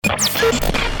Pete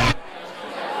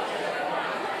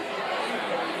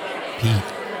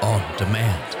on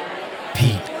demand.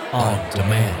 Pete on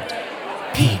demand.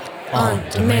 Pete on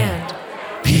demand.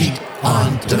 Pete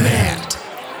on demand.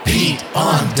 Pete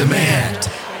on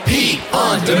demand. Pete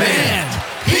on demand.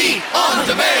 Pete on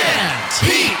demand.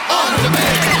 Pete on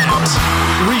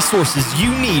demand. Resources you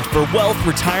need for wealth,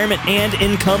 retirement, and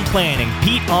income planning.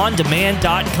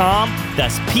 PeteOnDemand.com.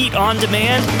 That's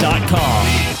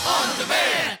PeteOnDemand.com.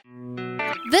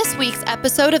 This week's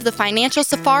episode of the Financial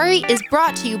Safari is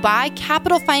brought to you by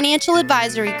Capital Financial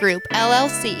Advisory Group,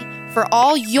 LLC, for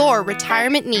all your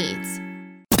retirement needs.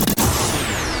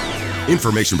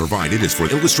 Information provided is for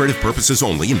illustrative purposes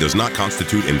only and does not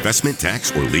constitute investment,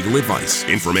 tax, or legal advice.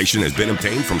 Information has been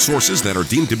obtained from sources that are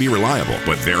deemed to be reliable,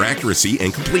 but their accuracy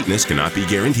and completeness cannot be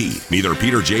guaranteed. Neither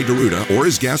Peter J. D'Arruda or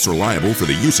his guests are liable for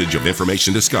the usage of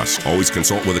information discussed. Always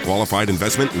consult with a qualified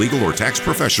investment, legal, or tax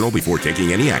professional before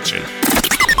taking any action.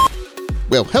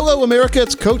 Well, hello, America.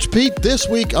 It's Coach Pete. This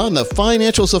week on the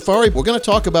Financial Safari, we're going to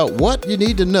talk about what you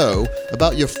need to know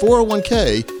about your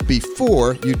 401k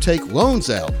before you take loans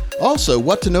out. Also,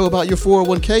 what to know about your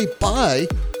 401k by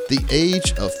the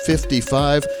age of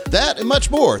 55. That and much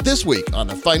more this week on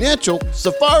the Financial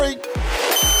Safari.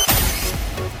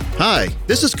 Hi,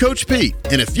 this is Coach Pete,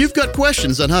 and if you've got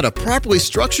questions on how to properly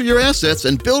structure your assets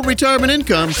and build retirement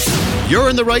income, you're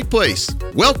in the right place.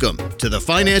 Welcome to the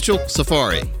Financial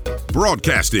Safari.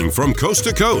 Broadcasting from coast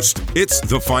to coast, it's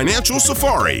the Financial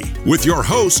Safari with your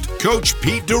host, Coach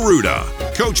Pete D'Arruda.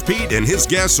 Coach Pete and his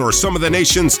guests are some of the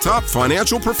nation's top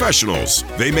financial professionals.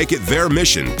 They make it their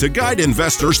mission to guide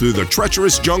investors through the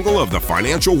treacherous jungle of the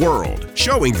financial world,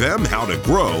 showing them how to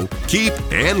grow, keep,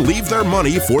 and leave their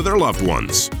money for their loved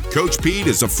ones. Coach Pete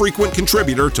is a frequent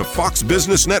contributor to Fox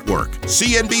Business Network,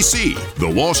 CNBC, The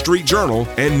Wall Street Journal,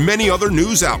 and many other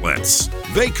news outlets.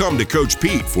 They come to Coach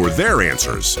Pete for their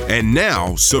answers, and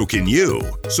now so can you.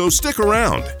 So stick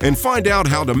around and find out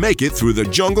how to make it through the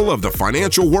jungle of the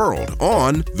financial world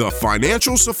on the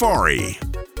Financial Safari.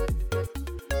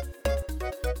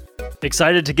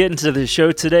 Excited to get into the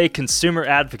show today. Consumer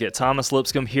advocate Thomas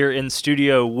Lipscomb here in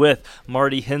studio with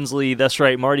Marty Hensley. That's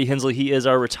right, Marty Hensley. He is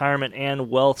our retirement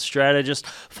and wealth strategist,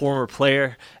 former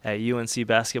player at UNC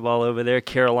basketball over there.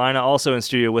 Carolina also in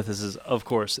studio with us is, of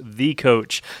course, the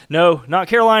coach. No, not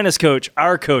Carolina's coach,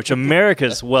 our coach,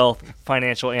 America's wealth,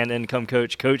 financial, and income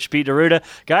coach, Coach Pete D'Arruda.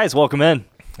 Guys, welcome in.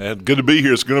 And good to be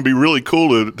here. It's going to be really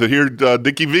cool to hear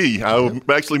Dickie V. I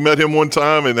actually met him one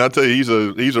time, and I tell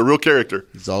you, he's a real character.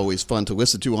 He's always fun to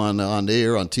listen to on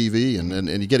air, on TV, and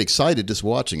you get excited just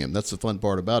watching him. That's the fun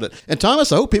part about it. And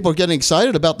Thomas, I hope people are getting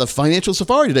excited about the Financial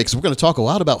Safari today, because we're going to talk a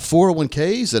lot about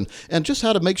 401ks and just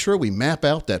how to make sure we map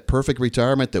out that perfect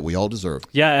retirement that we all deserve.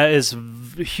 Yeah, it is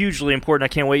hugely important.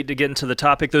 I can't wait to get into the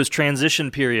topic, those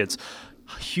transition periods.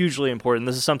 Hugely important.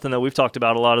 This is something that we've talked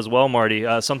about a lot as well, Marty.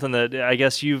 Something that I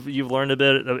guess you've learned a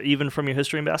bit even from your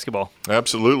history in basketball.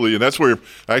 Absolutely, and that's where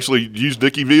I actually use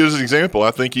Dickie V as an example.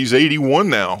 I think he's 81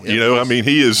 now. Yeah, I mean,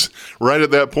 he is right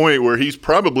at that point where he's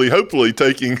probably, hopefully,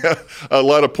 taking a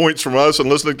lot of points from us and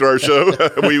listening to our show.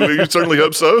 we certainly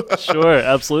hope so. Sure,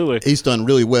 absolutely. He's done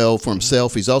really well for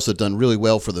himself. He's also done really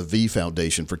well for the V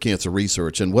Foundation for Cancer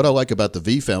Research. And what I like about the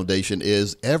V Foundation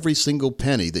is every single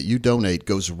penny that you donate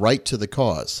goes right to the cause.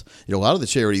 A lot of the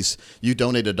charities, you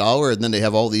donate $1 and then they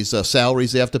have all these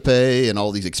salaries they have to pay and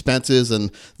all these expenses,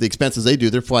 and the expenses they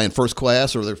do, they're flying first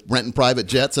class or they're renting private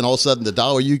jets, and all of a sudden the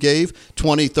 $1 you gave,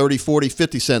 20, 30, 40,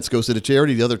 50 cents goes to the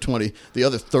charity, the other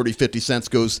 30, 50 cents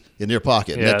goes in their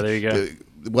pocket. Yeah, there you go.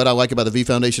 What I like about the V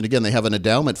Foundation, again, they have an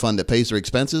endowment fund that pays their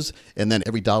expenses, and then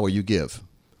every $1 you give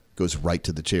goes right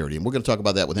to the charity. And we're going to talk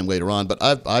about that with him later on. But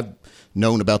I've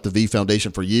known about the V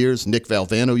Foundation for years. Nick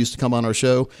Valvano used to come on our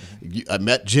show. I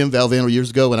met Jim Valvano years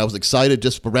ago, and I was excited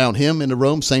just around him in the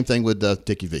room. Same thing with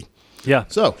Dickie V. Yeah.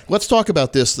 So let's talk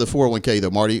about this, the 401k, though,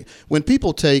 Marty. When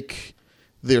people take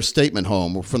their statement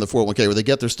home from the 401k, or they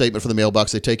get their statement from the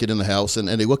mailbox, they take it in the house, and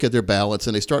they look at their balance,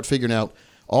 and they start figuring out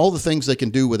all the things they can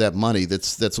do with that money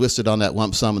that's listed on that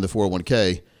lump sum in the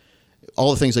 401k,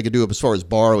 all the things they can do as far as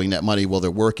borrowing that money while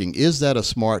they're working. Is that a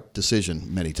smart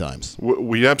decision many times?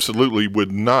 We absolutely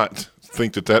would not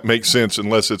think that makes sense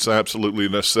unless it's absolutely a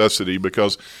necessity,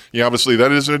 because obviously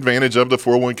that is an advantage of the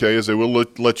 401k, is they will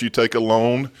let you take a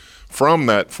loan from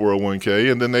that 401k,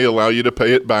 and then they allow you to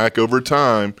pay it back over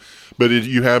time. But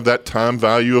you have that time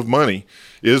value of money.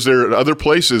 is there other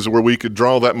places where we could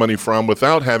draw that money from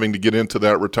without having to get into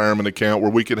that retirement account where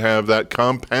we could have that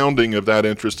compounding of that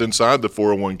interest inside the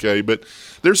 401k? But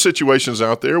there's situations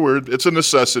out there where it's a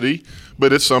necessity,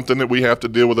 but it's something that we have to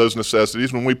deal with those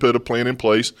necessities. When we put a plan in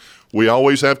place, we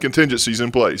always have contingencies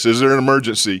in place. Is there an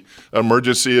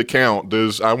emergency account?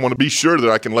 I want to be sure that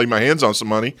I can lay my hands on some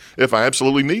money if I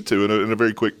absolutely need to in a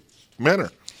very quick manner.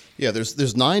 Yeah,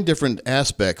 there's 9 different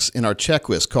aspects in our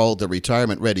checklist called the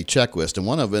Retirement Ready Checklist, and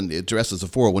one of them addresses the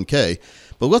 401k.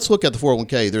 But let's look at the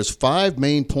 401k. There's 5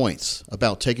 main points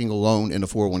about taking a loan in a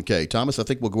 401k. Thomas, I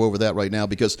think we'll go over that right now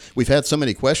because we've had so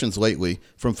many questions lately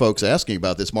from folks asking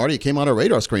about this. Marty, it came on our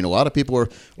radar screen. A lot of people are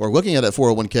looking at that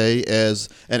 401k as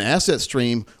an asset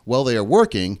stream while they are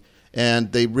working,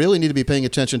 and they really need to be paying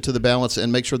attention to the balance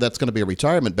and make sure that's going to be a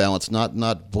retirement balance,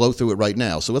 not blow through it right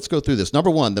now. So let's go through this. Number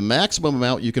 1, the maximum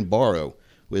amount you can borrow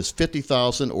is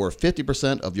 $50,000 or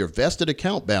 50% of your vested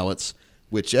account balance,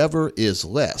 whichever is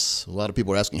less. A lot of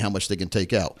people are asking how much they can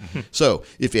take out. So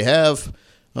if you have,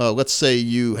 let's say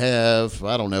you have,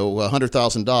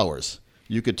 $100,000,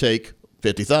 you could take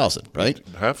 $50,000, right?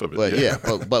 Half of it. But yeah,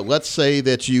 but let's say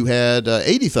that you had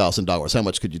 $80,000. How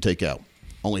much could you take out?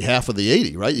 Only half of the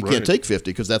 80, right? You can't take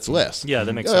 50 because that's less. Yeah,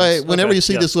 that makes sense. Whenever you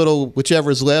see this little whichever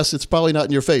is less, it's probably not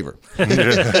in your favor.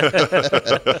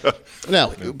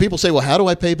 Now, people say, well, how do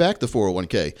I pay back the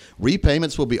 401k?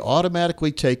 Repayments will be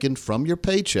automatically taken from your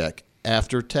paycheck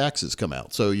after taxes come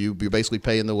out. So you're basically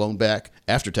paying the loan back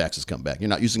after taxes come back. You're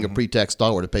not using a pre-tax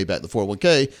dollar to pay back the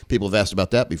 401k. People have asked about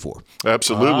that before.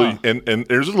 Absolutely. And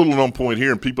there's a little known point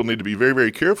here, and people need to be very,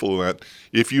 very careful of that.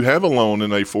 If you have a loan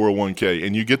in a 401k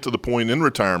and you get to the point in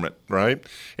retirement, right,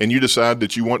 and you decide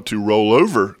that you want to roll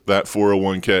over that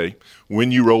 401k,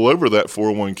 when you roll over that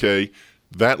 401k,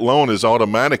 that loan is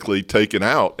automatically taken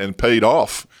out and paid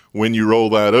off when you roll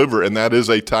that over, and that is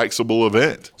a taxable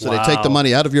event. So they take the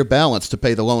money out of your balance to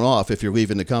pay the loan off if you're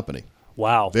leaving the company.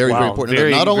 Wow. Very important.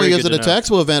 Not only is it a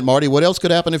taxable event, Marty, what else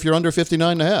could happen if you're under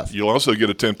 59.5? You'll also get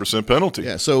a 10% penalty.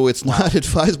 Yeah, so it's not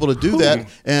advisable to do that.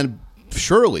 And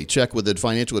surely check with a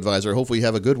financial advisor. Hopefully you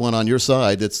have a good one on your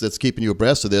side that's keeping you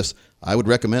abreast of this. I would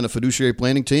recommend a fiduciary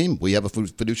planning team. We have a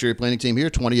fiduciary planning team here,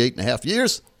 28 and a half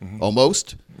years,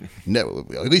 almost. No,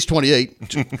 at least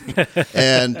 28.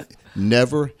 And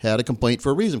never had a complaint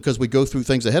for a reason because we go through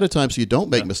things ahead of time so you don't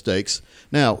make mistakes.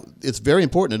 Now, it's very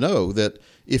important to know that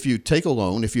if you take a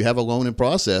loan, if you have a loan in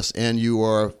process and you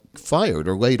are fired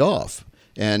or laid off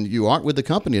and you aren't with the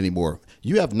company anymore,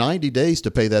 you have 90 days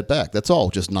to pay that back. That's all,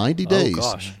 just 90 days. Oh,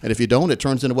 gosh. And if you don't, it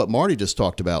turns into what Marty just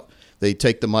talked about. They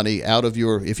take the money out of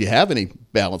your, if you have any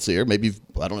balance there, maybe,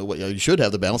 I don't know what, you should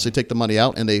have the balance. They take the money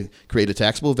out and they create a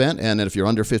taxable event. And then if you're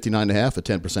under 59.5, a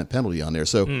 10% penalty on there.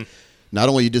 So not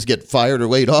only you just get fired or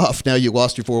laid off, now you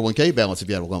lost your 401k balance if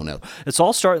you had a loan out. It's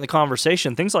all starting the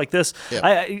conversation. Things like this. Yeah.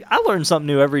 I learn something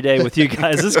new every day with you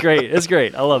guys. It's great. It's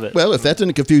great. I love it. Well, if that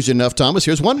didn't confuse you enough, Thomas,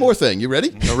 here's one more thing. You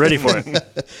ready? I'm ready for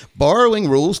it. Borrowing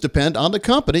rules depend on the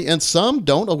company, and some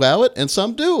don't allow it, and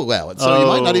some do allow it. So you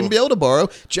might not even be able to borrow,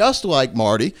 just like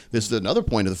Marty. This is another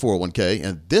point of the 401k,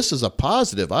 and this is a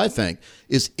positive, I think,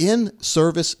 is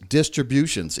in-service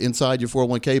distributions inside your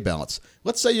 401k balance.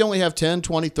 Let's say you only have 10,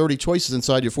 20, 30 choices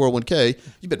inside your 401k.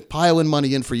 You've been piling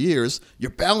money in for years.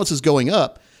 Your balance is going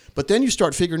up. But then you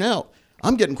start figuring out,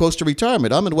 I'm getting close to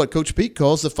retirement. I'm in what Coach Pete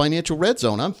calls the financial red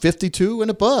zone. I'm 52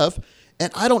 and above,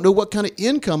 and I don't know what kind of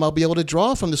income I'll be able to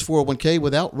draw from this 401k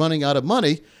without running out of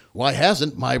money. Why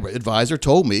hasn't my advisor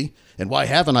told me, and why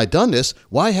haven't I done this?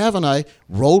 Why haven't I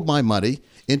rolled my money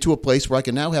into a place where I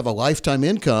can now have a lifetime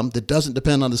income that doesn't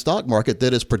depend on the stock market,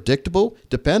 that is predictable,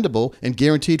 dependable, and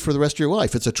guaranteed for the rest of your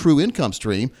life? It's a true income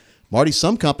stream. Marty,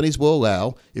 some companies will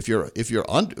allow, if you're over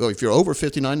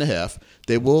 59.5,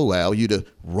 they will allow you to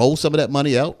roll some of that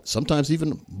money out, sometimes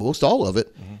even most all of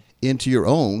it, into your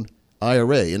own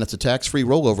IRA, and it's a tax-free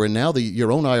rollover. And now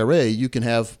your own IRA, you can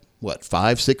have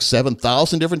 5, 6,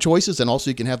 7,000 different choices, and also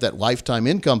you can have that lifetime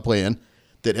income plan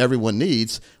that everyone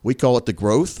needs. We call it the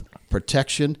Growth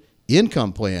Protection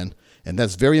Income Plan, and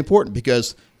that's very important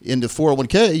because in the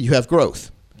 401k you have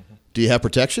growth. Do you have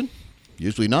protection?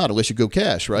 Usually not, unless you go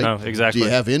cash, right? No, exactly. Do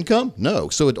you have income? No.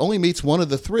 So it only meets one of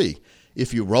the three.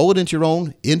 If you roll it into your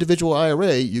own individual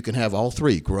IRA, you can have all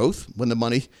three. Growth, when the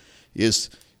money is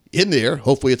in there,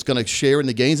 hopefully it's going to share in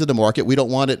the gains of the market. We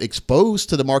don't want it exposed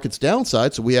to the market's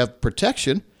downside, so we have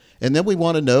protection. And then we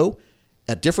want to know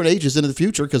at different ages into the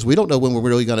future, because we don't know when we're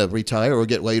really going to retire or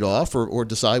get laid off or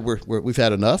decide we've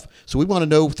had enough. So we want to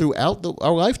know throughout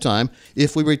our lifetime,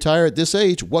 if we retire at this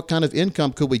age, what kind of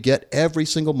income could we get every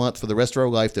single month for the rest of our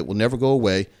life that will never go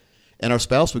away, and our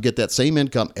spouse would get that same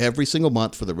income every single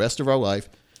month for the rest of our life,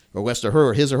 or rest of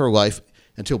his or her life,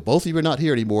 until both of you are not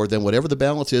here anymore. Then whatever the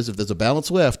balance is, if there's a balance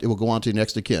left, it will go on to your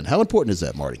next of kin. How important is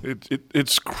that, Marty?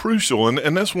 It's crucial,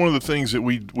 and that's one of the things that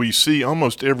we see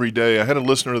almost every day. I had a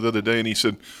listener the other day, and he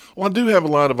said, well, I do have a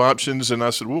lot of options. And I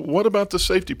said, well, what about the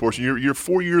safety portion? You're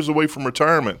 4 years away from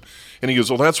retirement. And he goes,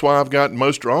 well, that's why I've got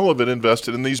most or all of it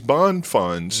invested in these bond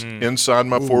funds inside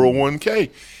my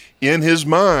 401k. In his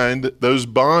mind, those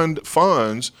bond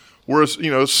funds were,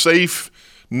 a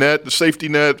safety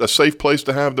net, a safe place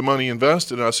to have the money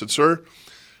invested. And I said, sir,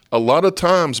 a lot of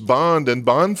times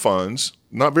bond funds,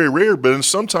 not very rare, but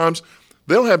sometimes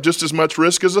they'll have just as much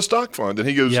risk as a stock fund. And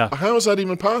he goes, how is that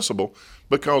even possible?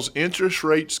 Because interest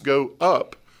rates go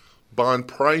up, bond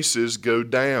prices go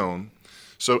down.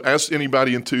 So ask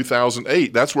anybody in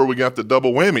 2008, that's where we got the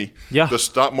double whammy. Yeah. The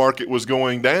stock market was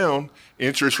going down,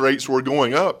 interest rates were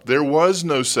going up. There was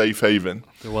no safe haven.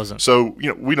 There wasn't. So,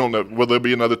 we don't know. Will there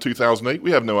be another 2008?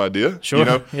 We have no idea.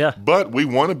 Sure. Yeah. But we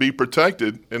want to be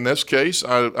protected. In this case,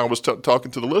 I was talking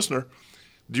to the listener.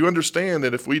 Do you understand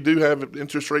that if we do have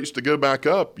interest rates to go back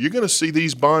up, you're going to see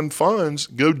these bond funds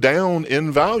go down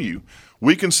in value?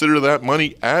 We consider that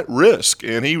money at risk.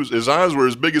 And his eyes were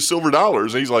as big as silver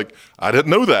dollars. And he's like, I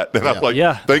didn't know that. And I'm like,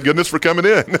 thank goodness for coming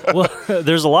in. Well,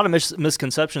 there's a lot of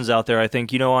misconceptions out there. I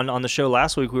think, on the show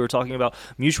last week, we were talking about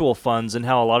mutual funds and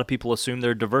how a lot of people assume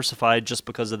they're diversified just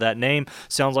because of that name.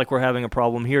 Sounds like we're having a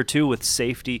problem here, too, with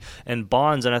safety and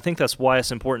bonds. And I think that's why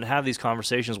it's important to have these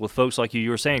conversations with folks like you. You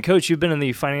were saying, Coach, you've been in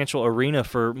the financial arena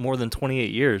for more than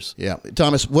 28 years. Yeah.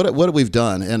 Thomas, what we've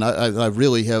done, and I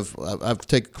really have, I've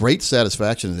taken great satisfaction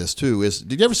in this, too, is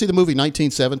did you ever see the movie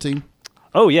 1917?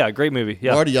 Oh, yeah, great movie.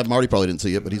 Yeah. Marty probably didn't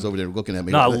see it, but he's over there looking at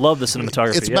me. No, I love the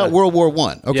cinematography. It's about World War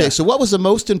I. Okay, so what was the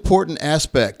most important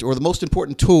aspect or the most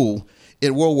important tool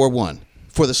in World War I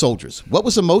for the soldiers? What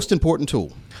was the most important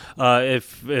tool?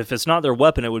 If it's not their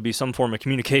weapon, it would be some form of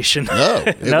communication. No,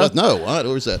 What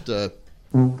was that?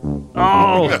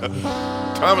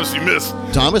 Thomas, you missed.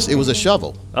 Thomas, it was a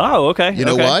shovel. Oh, okay. You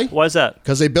know why? Why is that?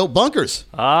 Because they built bunkers.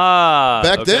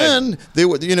 Back then, they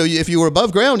were. If you were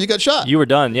above ground, you got shot. You were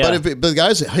done. Yeah. But the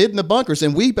guys hid in the bunkers,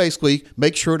 and we basically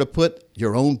make sure to put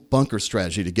your own bunker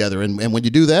strategy together. And when you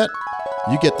do that,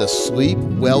 you get the sleep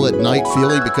well at night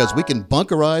feeling because we can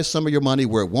bunkerize some of your money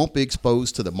where it won't be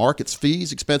exposed to the market's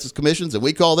fees, expenses, commissions, and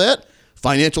we call that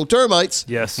financial termites.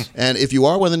 Yes. And if you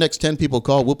are one of the next 10 people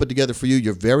call, we'll put together for you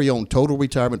your very own total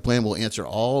retirement plan. We'll answer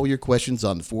all your questions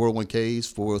on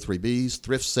 401ks, 403bs,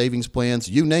 thrift savings plans,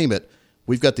 you name it.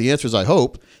 We've got the answers, I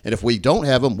hope. And if we don't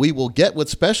have them, we will get with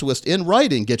specialists in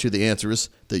writing, get you the answers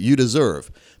that you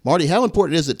deserve. Marty, how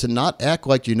important is it to not act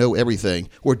like you know everything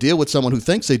or deal with someone who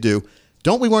thinks they do?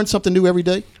 Don't we learn something new every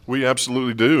day? We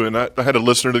absolutely do. And I had a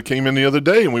listener that came in the other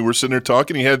day, and we were sitting there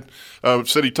talking. He had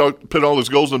said he put all his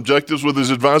goals and objectives with his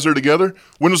advisor together.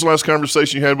 When was the last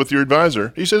conversation you had with your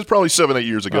advisor? He says probably 7-8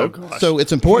 years ago. Oh, so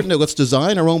it's important that let's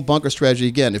design our own bunker strategy.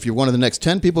 Again, if you're one of the next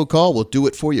 10 people call, we'll do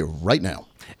it for you right now.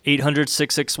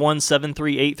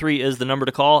 800-661-7383 is the number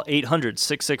to call.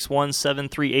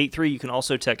 800-661-7383. You can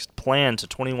also text PLAN to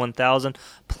 21,000,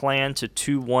 PLAN to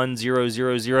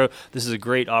 21000. This is a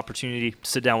great opportunity to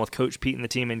sit down with Coach Pete and the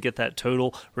team and get that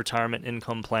total retirement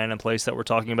income plan in place that we're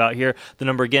talking about here. The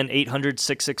number again,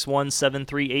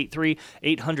 800-661-7383,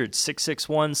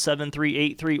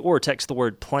 800-661-7383, or text the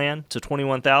word PLAN to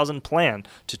 21,000, PLAN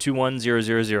to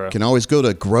 21000. You can always go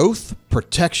to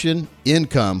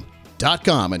growthprotectionincome.com.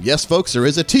 And yes, folks, there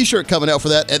is a t-shirt coming out for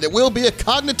that, and it will be a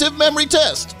cognitive memory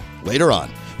test later on.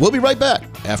 We'll be right back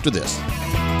after this.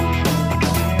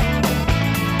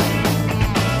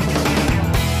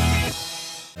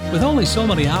 With only so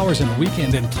many hours in a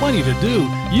weekend and plenty to do,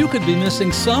 you could be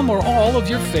missing some or all of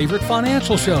your favorite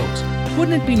financial shows.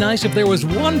 Wouldn't it be nice if there was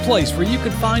one place where you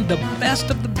could find the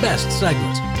best of the best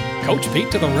segments? Coach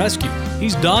Pete to the rescue.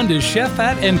 He's donned his chef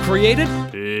hat and created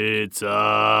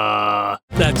Pizza.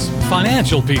 That's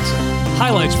Financial Pizza.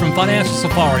 Highlights from Financial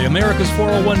Safari, America's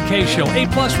 401k show,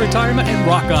 A-Plus Retirement, and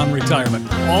Rock On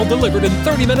Retirement. All delivered in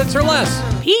 30 minutes or less.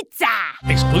 Pizza!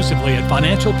 Exclusively at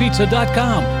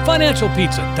FinancialPizza.com.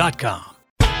 FinancialPizza.com.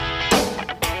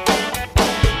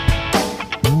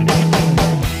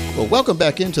 Well, welcome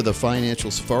back into the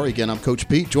Financial Safari. Again, I'm Coach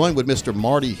Pete, joined with Mr.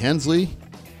 Marty Hensley,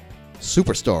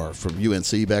 superstar from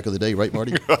UNC back in the day, right,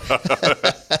 Marty?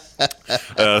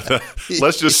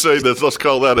 Let's just say that. Let's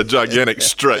call that a gigantic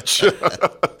stretch.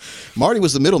 Marty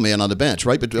was the middleman on the bench,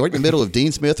 right in the middle of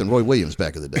Dean Smith and Roy Williams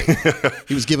back in the day.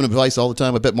 He was giving advice all the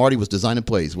time. I bet Marty was designing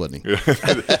plays, wasn't he?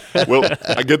 Well,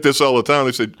 I get this all the time.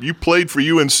 They said, "You played for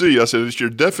UNC." I said, "It's your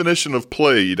definition of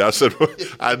played." I said, well,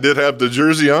 "I did have the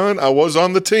jersey on. I was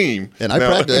on the team." And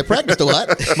I practiced a lot.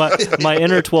 My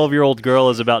inner 12-year-old girl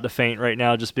is about to faint right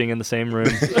now just being in the same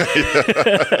room.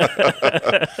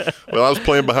 Well, I was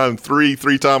playing behind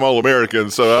three-time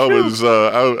All-Americans, so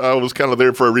I was kind of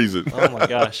there for a reason. Oh, my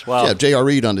gosh. Wow. Yeah, J.R.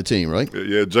 Reed on the team, right?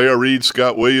 Yeah, J.R. Reed,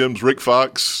 Scott Williams, Rick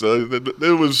Fox.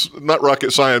 It was not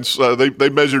rocket science. They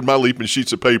measured my leaping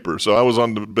sheets of paper, so I was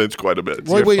on the bench quite a bit.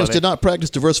 Roy Williams did not practice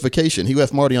diversification. He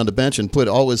left Marty on the bench and put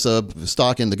all his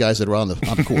stock in the guys that are on the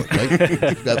court,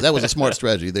 right? That was a smart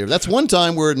strategy there. That's one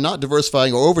time where not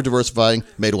diversifying or over-diversifying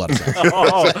made a lot of sense.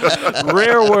 Oh,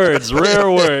 rare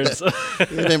words.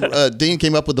 And then, Dean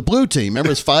came up with the blue team. Remember,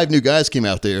 his 5 new guys came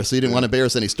out there, so he didn't want to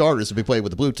embarrass any starters if he played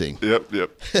with the blue team. Yep.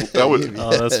 That's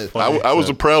funny. I was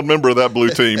a proud member of that blue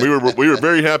team. We were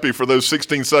very happy for those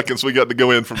 16 seconds we got to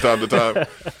go in from time to time.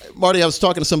 Marty, I was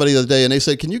talking to somebody the other day, and they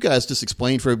said, "Can you guys just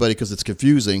explain for everybody, because it's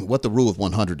confusing, what the rule of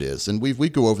 100 is?" And we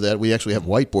go over that. We actually have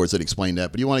whiteboards that explain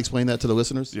that. But do you want to explain that to the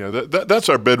listeners? Yeah, that's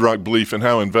our bedrock belief in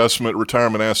how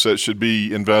retirement assets should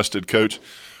be invested, Coach.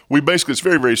 It's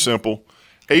very, very simple.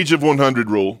 Age of 100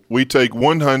 rule. We take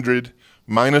 100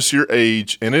 minus your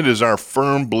age, and it is our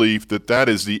firm belief that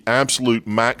is the absolute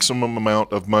maximum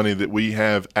amount of money that we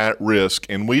have at risk.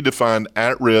 And we define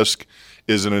at risk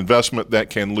as an investment that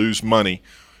can lose money.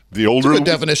 The older good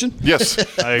definition. Yes.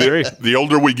 I agree. The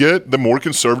older we get, the more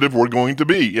conservative we're going to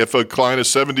be. If a client is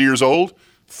 70 years old,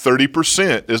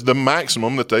 30% is the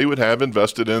maximum that they would have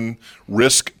invested in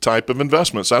risk type of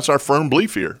investments. That's our firm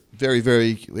belief here. Very,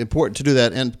 very important to do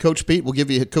that. And Coach Pete will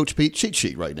give you a Coach Pete cheat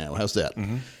sheet right now. How's that?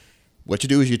 Mm-hmm. What you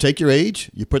do is you take your age,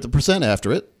 you put the percent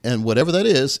after it, and whatever that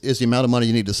is the amount of money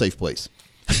you need to safe place.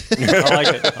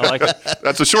 I like it.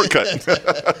 That's a shortcut.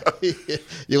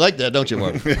 You like that, don't you,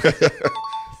 Mark?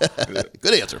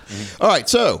 Good answer. Mm-hmm. All right,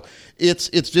 so it's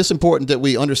just important that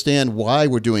we understand why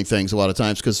we're doing things a lot of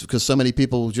times, because so many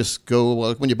people just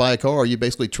go, when you buy a car, you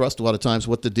basically trust a lot of times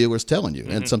what the dealer's telling you.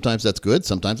 Mm-hmm. And sometimes that's good,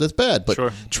 sometimes that's bad. But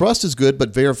sure. Trust is good,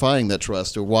 but verifying that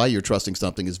trust or why you're trusting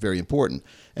something is very important.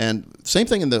 And same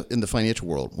thing in the financial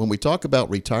world. When we talk about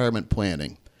retirement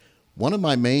planning, one of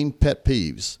my main pet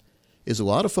peeves is a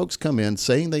lot of folks come in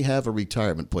saying they have a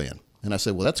retirement plan. And I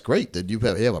said, well, that's great that you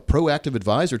have a proactive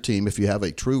advisor team. If you have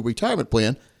a true retirement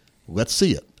plan, let's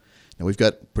see it. Now, we've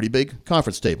got pretty big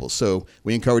conference tables, so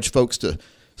we encourage folks to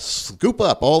scoop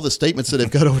up all the statements that they've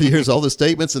got over the years, all the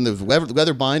statements and the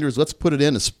leather binders. Let's put it in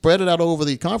and spread it out over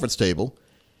the conference table.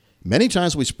 Many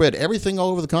times we spread everything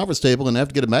all over the conference table and have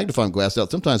to get a magnifying glass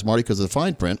out sometimes, Marty, because of the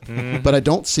fine print. Mm-hmm. But I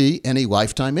don't see any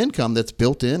lifetime income that's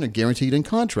built in or guaranteed in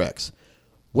contracts.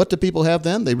 What do people have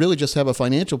then? They really just have a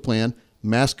financial plan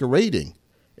masquerading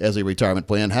as a retirement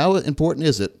plan. How important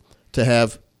is it to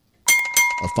have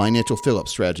a financial fill-up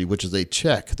strategy, which is a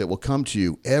check that will come to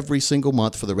you every single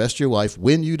month for the rest of your life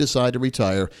when you decide to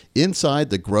retire inside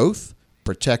the growth,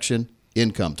 protection,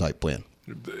 income type plan?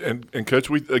 And Coach,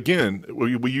 we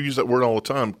use that word all the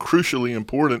time, crucially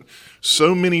important.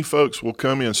 So many folks will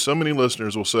come in, so many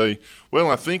listeners will say,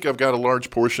 well, I think I've got a large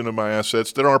portion of my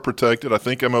assets that are protected. I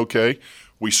think I'm okay.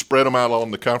 We spread them out on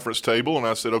the conference table, and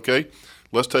I said, okay,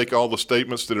 let's take all the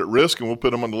statements that are at risk, and we'll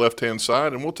put them on the left-hand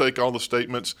side, and we'll take all the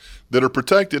statements that are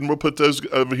protected, and we'll put those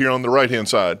over here on the right-hand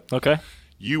side. Okay.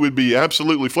 You would be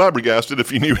absolutely flabbergasted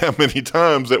if you knew how many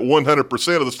times that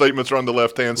 100% of the statements are on the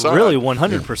left-hand side. Really,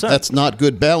 100%? That's not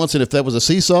good balance, and if that was a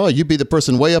seesaw, you'd be the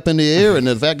person way up in the air, and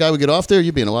if that guy would get off there,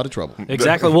 you'd be in a lot of trouble.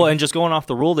 Exactly. Well, and just going off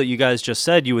the rule that you guys just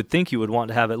said, you would think you would want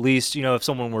to have at least, if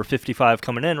someone were 55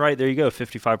 coming in, right, there you go,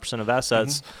 55% of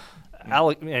assets.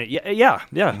 Mm-hmm.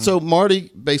 Yeah. So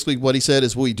Marty, basically what he said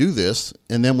is we do this,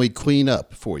 and then we clean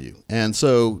up for you. And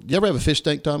so, do you ever have a fish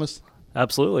tank, Thomas?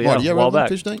 Absolutely, Marty, yeah. You ever have a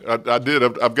fish tank? I did.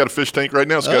 I've got a fish tank right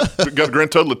now. It's got a grand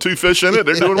total of 2 fish in it.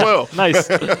 They're doing well. Nice.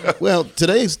 Well,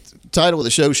 today's title of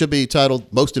the show should be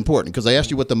titled Most Important, because I asked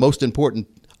you what the most important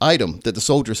item that the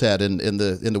soldiers had in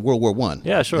the World War I.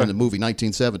 Yeah, sure. In the movie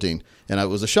 1917. And it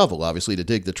was a shovel, obviously, to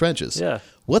dig the trenches. Yeah.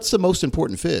 What's the most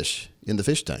important fish in the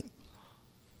fish tank?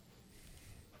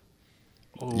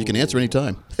 You can answer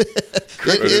anytime.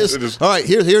 It is. All right,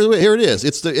 here it is.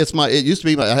 It used to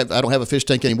be I don't have a fish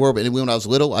tank anymore, but when I was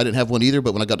little, I didn't have one either,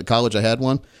 but when I got to college, I had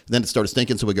one. Then it started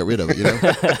stinking, so we got rid of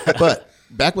it, But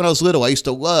back when I was little, I used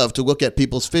to love to look at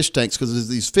people's fish tanks because there's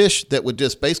these fish that would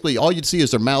just basically, all you'd see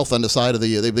is their mouth on the side of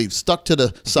they'd be stuck to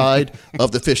the side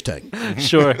of the fish tank.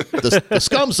 Sure. The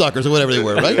scum suckers or whatever they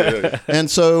were, right? Yeah.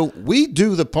 And so we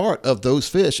do the part of those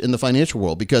fish in the financial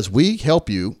world because we help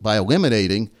you by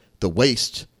eliminating the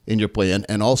waste in your plan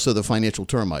and also the financial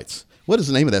termites. What is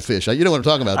the name of that fish? You know what I'm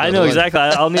talking about. I know exactly.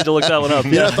 I'll need to look that one up.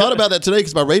 Yeah, I thought about that today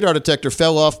because my radar detector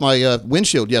fell off my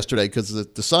windshield yesterday because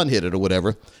the sun hit it or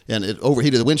whatever, and it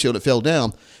overheated the windshield. It fell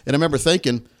down, and I remember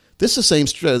thinking, this is the same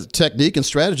technique and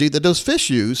strategy that those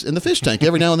fish use in the fish tank.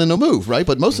 Every now and then they'll move, right?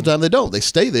 But most of the time they don't. They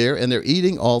stay there, and they're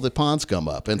eating all the pond scum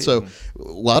up. And so a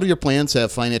lot of your plans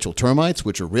have financial termites,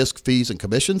 which are risk, fees, and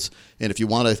commissions. And if you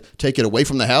want to take it away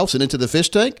from the house and into the fish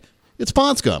tank, it's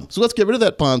pond scum. So let's get rid of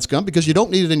that pond scum because you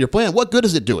don't need it in your plan. What good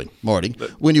is it doing, Marty?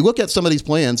 When you look at some of these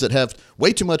plans that have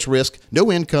way too much risk,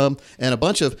 no income, and a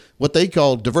bunch of what they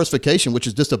call diversification, which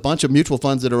is just a bunch of mutual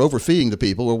funds that are overfeeding the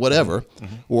people or whatever,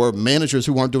 or managers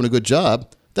who aren't doing a good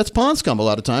job, that's pond scum a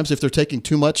lot of times if they're taking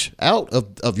too much out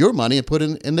of your money and put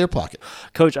it in their pocket.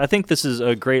 Coach, I think this is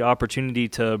a great opportunity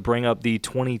to bring up the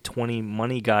 2020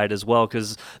 Money Guide as well,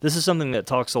 because this is something that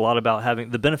talks a lot about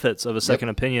having the benefits of a second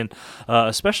opinion,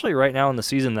 especially right now in the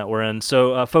season that we're in.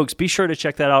 So, folks, be sure to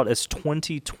check that out. It's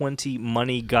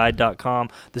 2020moneyguide.com.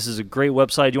 This is a great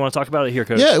website. Do you want to talk about it here,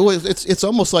 Coach? Yeah, well, it's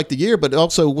almost like the year, but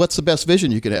also what's the best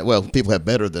vision you can have? Well, people have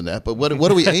better than that, but what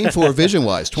do we aim for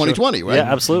vision-wise? 2020, Sure. right?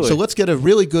 Yeah, absolutely. So let's get a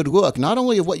really good look, not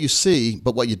only at what you see,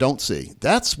 but what you don't see.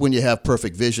 That's when you have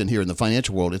perfect vision here in the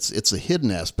financial world. It's the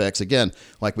hidden aspects. Again,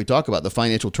 like we talk about the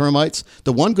financial termites.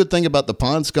 The one good thing about the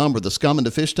pond scum or the scum in the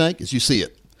fish tank is you see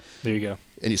it. There you go.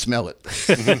 And you smell it.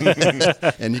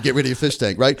 And you get rid of your fish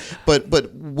tank, right? But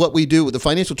what we do, the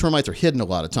financial termites are hidden a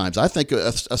lot of times. I think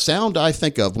a sound I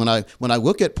think of when I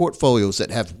look at portfolios that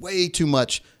have way too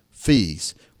much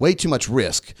fees, way too much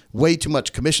risk, way too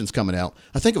much commissions coming out,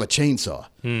 I think of a chainsaw.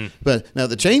 But now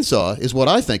the chainsaw is what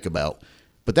I think about,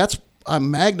 but I'm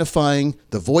magnifying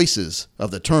the voices of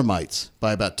the termites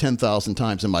by about 10,000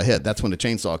 times in my head. That's when the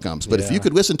chainsaw comes. But if you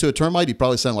could listen to a termite, he'd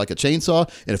probably sound like a chainsaw.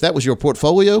 And if that was your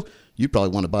portfolio, you'd probably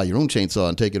want to buy your own chainsaw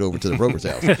and take it over to the broker's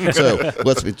house. So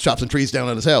let's chop some trees down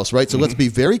on his house, right? So let's be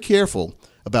very careful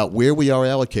about where we are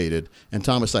allocated. And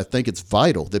Thomas, I think it's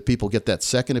vital that people get that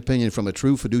second opinion from a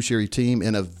true fiduciary team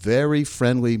in a very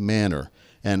friendly manner.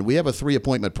 And we have a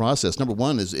 3-appointment process. Number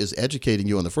one is educating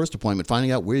you on the first appointment,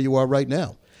 finding out where you are right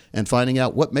now, and finding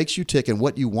out what makes you tick and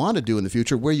what you want to do in the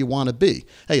future, where you want to be.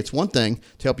 Hey, it's one thing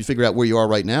to help you figure out where you are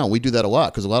right now. We do that a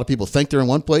lot because a lot of people think they're in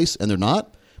one place and they're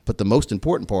not. But the most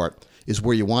important part is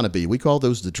where you want to be. We call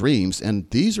those the dreams. And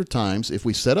these are times, if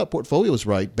we set up portfolios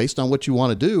right, based on what you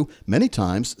want to do, many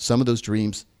times some of those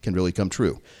dreams can really come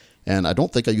true. And I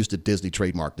don't think I used a Disney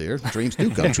trademark there. Dreams do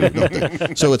come true, don't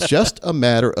they? So it's just a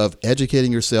matter of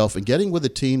educating yourself and getting with a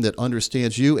team that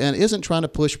understands you and isn't trying to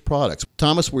push products.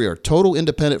 Thomas, we are a total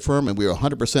independent firm, and we are a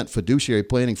 100% fiduciary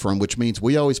planning firm, which means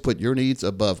we always put your needs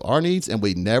above our needs, and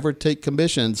we never take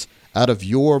commissions out of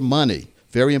your money.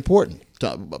 Very important.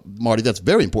 Marty, that's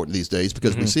very important these days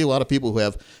because we see a lot of people who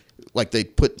have, like, they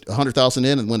put $100,000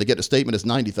 in, and when they get a statement, it's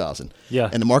 $90,000. Yeah.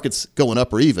 And the market's going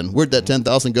up or even. Where'd that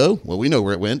 $10,000 go? Well, we know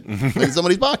where it went. In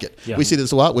somebody's pocket. Yeah. We see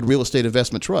this a lot with real estate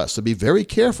investment trusts. So be very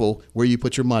careful where you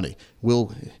put your money.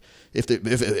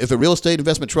 If a real estate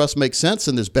investment trust makes sense,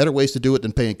 then there's better ways to do it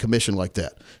than paying commission like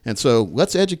that. And so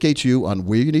let's educate you on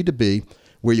where you need to be,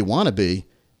 where you want to be,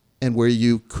 and where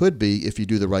you could be if you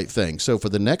do the right thing. So for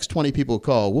the next 20 people who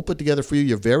call, we'll put together for you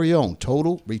your very own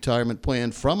total retirement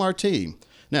plan from our team.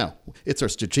 Now, it's our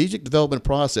strategic development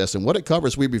process, and what it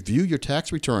covers, we review your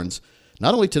tax returns,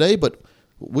 not only today, but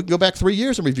we can go back 3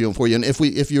 years and review them for you. And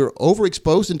if you're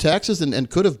overexposed in taxes and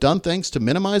could have done things to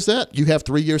minimize that, you have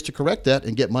 3 years to correct that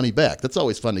and get money back. That's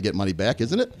always fun to get money back,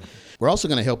 isn't it? We're also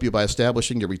going to help you by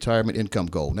establishing your retirement income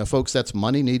goal. Now, folks, that's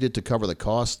money needed to cover the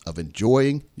cost of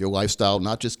enjoying your lifestyle,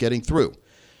 not just getting through.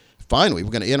 Finally,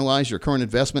 we're going to analyze your current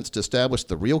investments to establish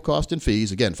the real cost and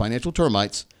fees, again, financial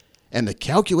termites, and the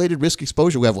calculated risk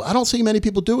exposure level. I don't see many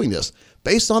people doing this.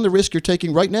 Based on the risk you're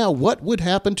taking right now, what would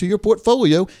happen to your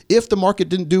portfolio if the market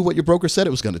didn't do what your broker said it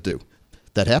was going to do?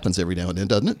 That happens every now and then,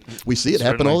 doesn't it? We see it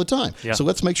happen all the time. Yeah. So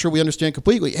let's make sure we understand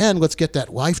completely, and let's get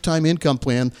that lifetime income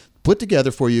plan put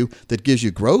together for you that gives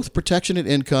you growth, protection, and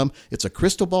income. It's a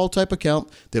crystal ball type account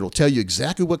that will tell you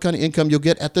exactly what kind of income you'll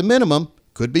get at the minimum.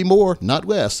 Could be more, not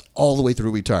less, all the way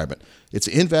through retirement. It's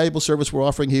an invaluable service we're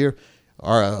offering here.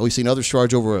 We've seen others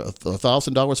charge over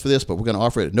 $1,000 for this, but we're going to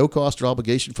offer it at no cost or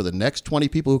obligation for the next 20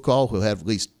 people who call who have at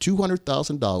least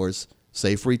 $200,000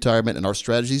 saved for retirement. And our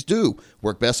strategies do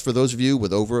work best for those of you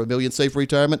with over $1 million saved for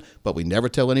retirement, but we never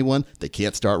tell anyone they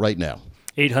can't start right now.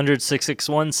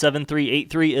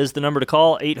 800-661-7383 is the number to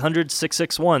call,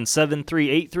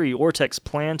 800-661-7383, or text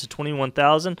PLAN to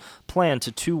 21,000, PLAN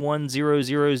to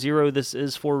 21000. This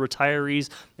is for retirees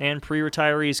and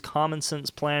pre-retirees, common sense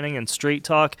planning and straight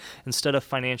talk instead of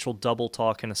financial double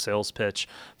talk and a sales pitch.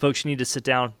 Folks, you need to sit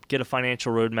down, get a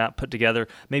financial roadmap put together,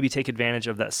 maybe take advantage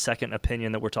of that second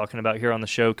opinion that we're talking about here on the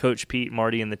show. Coach Pete,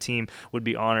 Marty, and the team would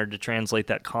be honored to translate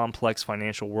that complex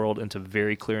financial world into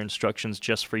very clear instructions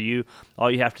just for you. All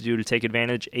you have to do to take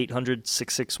advantage,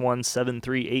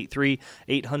 800-661-7383,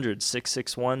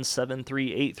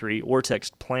 800-661-7383, or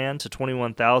text PLAN to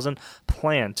 21,000,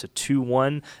 PLAN to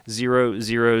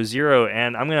 21000.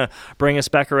 And I'm going to bring us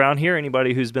back around here.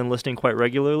 Anybody who's been listening quite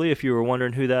regularly, if you were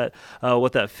wondering who that,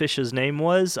 what that fish's name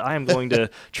was, I am going to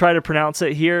try to pronounce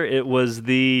it here. It was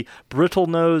the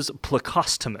Brittlenose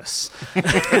Plecostomus.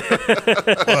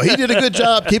 Well, he did a good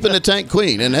job keeping the tank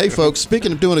clean. And hey, folks,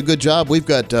 speaking of doing a good job, we've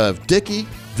got Dickie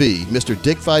V. Mr.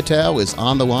 Dick Vitale is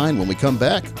on the line. When we come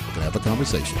back, we're going to have a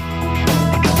conversation.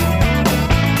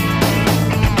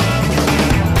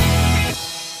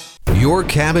 Your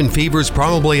cabin fever's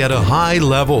probably at a high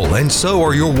level, and so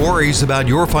are your worries about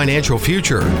your financial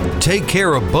future. Take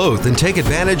care of both and take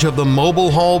advantage of the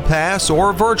Mobile Hall Pass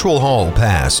or Virtual Hall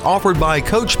Pass offered by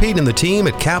Coach Pete and the team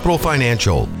at Capital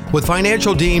Financial. With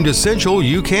financial deemed essential,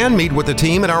 you can meet with the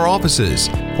team at our offices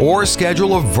or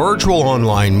schedule a virtual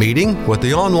online meeting with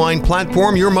the online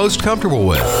platform you're most comfortable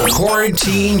with.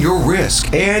 Quarantine your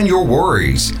risk and your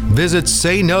worries. Visit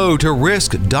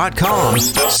SayNoToRisk.com.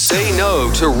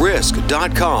 SayNoToRisk.com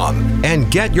and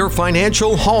get your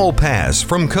financial hall pass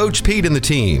from Coach Pete and the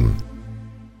team.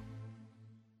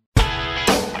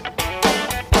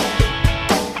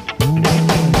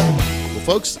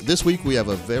 Folks, this week we have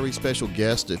a very special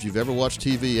guest. If you've ever watched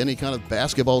TV, any kind of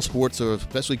basketball sports, or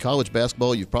especially college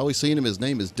basketball, you've probably seen him. His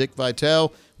name is Dick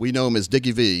Vitale. We know him as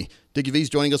Dickie V. Dickie V's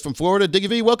joining us from Florida. Dickie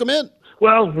V, welcome in.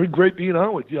 Well, great being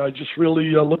on with you. I just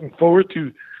really looking forward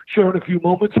to sharing a few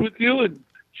moments with you and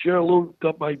share a little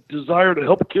of my desire to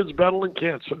help kids battling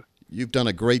cancer. You've done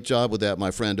a great job with that,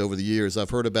 my friend, over the years. I've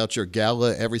heard about your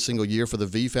gala every single year for the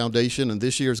V Foundation, and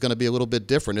this year is going to be a little bit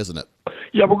different, isn't it?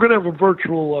 Yeah, we're going to have a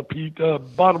virtual, Pete.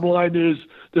 Bottom line is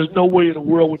there's no way in the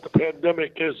world with the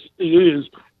pandemic as it is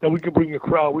that we can bring a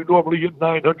crowd. We normally get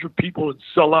 900 people and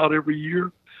sell out every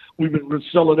year. We've been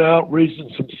selling out,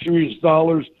 raising some serious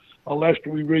dollars. Last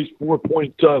year we raised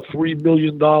 $4.3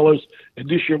 million, and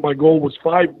this year my goal was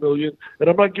 $5 million. And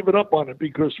I'm not giving up on it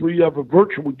because we have a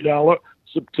virtual gala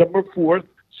September 4th,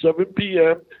 7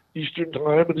 p.m. Eastern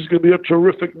Time, and it's going to be a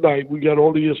terrific night. We got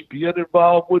all the ESPN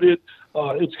involved with it.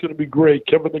 It's going to be great.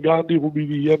 Kevin Nagandi will be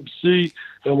the MC,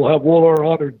 and we'll have all our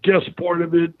honored guests part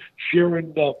of it,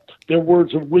 sharing their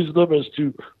words of wisdom as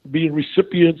to being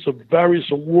recipients of various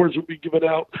awards that will be given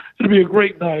out. It'll be a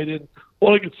great night, and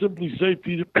all I can simply say,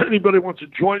 Pete, if anybody wants to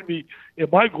join me in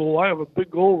my goal, I have a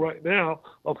big goal right now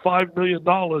of $5 million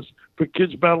for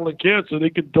kids battling cancer. They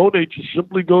can donate. You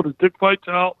simply go to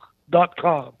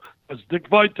dickvitale.com. That's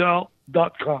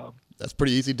dickvitale.com. That's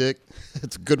pretty easy, Dick.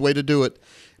 It's a good way to do it.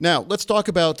 Now, let's talk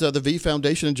about the V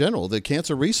Foundation in general, the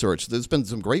cancer research. There's been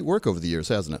some great work over the years,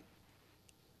 hasn't it?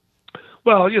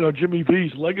 Well, Jimmy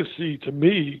V's legacy to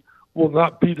me will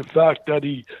not be the fact that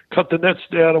he cut the nets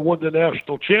down and won the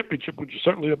national championship, which is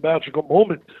certainly a magical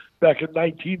moment back in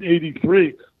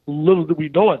 1983. Little did we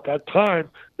know at that time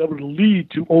that would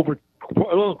lead to over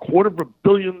 $250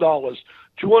 million.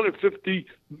 $250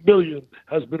 million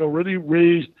has been already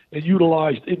raised and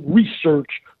utilized in research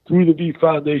through the V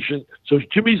Foundation. So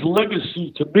Jimmy's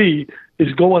legacy to me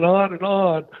is going on and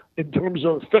on in terms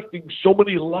of affecting so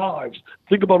many lives.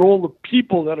 Think about all the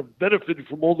people that have benefited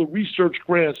from all the research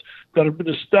grants that have been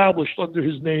established under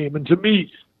his name. And to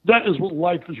me, that is what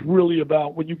life is really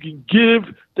about, when you can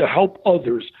give to help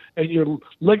others and your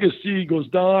legacy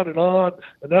goes on,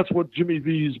 and that's what Jimmy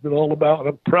V has been all about. And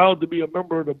I'm proud to be a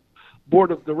member of the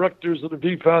board of directors of the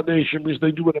V Foundation because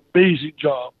they do an amazing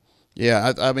job.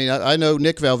 Yeah, I know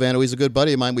Nick Valvano. He's a good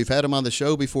buddy of mine. We've had him on the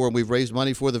show before, and we've raised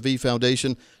money for the V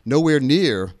Foundation. Nowhere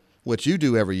near what you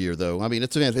do every year, though. I mean,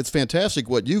 it's fantastic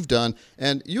what you've done,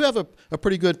 and you have a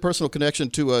pretty good personal connection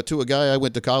to a guy I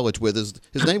went to college with.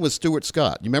 His name was Stuart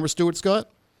Scott. You remember Stuart Scott?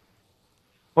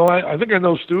 Well, I think I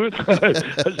know Stuart.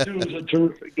 Stuart was a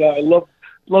terrific guy. I love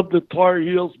the Tar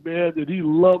Heels, man, and he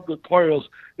loved the Tar Heels.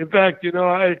 In fact,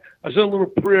 I said a little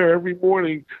prayer every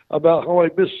morning about how I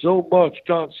miss so much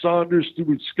John Saunders,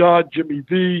 Stuart Scott, Jimmy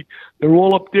V. They're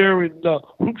all up there in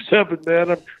Hoops Heaven, man.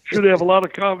 I'm sure they have a lot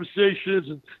of conversations,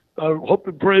 and I hope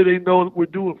and pray they know what we're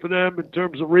doing for them in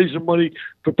terms of raising money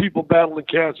for people battling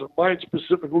cancer. Mine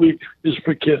specifically is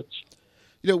for kids.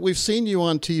 We've seen you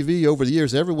on TV over the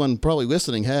years. Everyone probably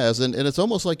listening has, and it's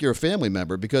almost like you're a family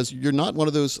member because you're not one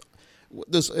of the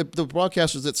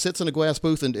broadcasters that sits in a glass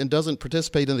booth and doesn't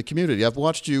participate in the community. I've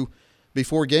watched you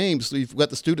before games. You've let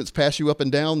the students pass you up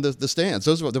and down the stands.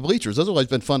 Those are the bleachers. Those have always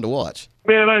been fun to watch.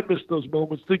 Man, I miss those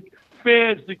moments. The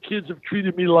fans, the kids have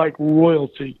treated me like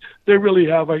royalty. They really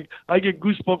have. I get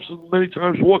goosebumps many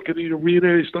times walking in the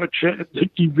arena. They start chanting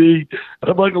Dickie V.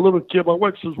 And I'm like a little kid. My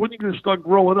wife says, when are you going to start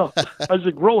growing up? I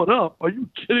said, growing up? Are you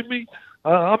kidding me?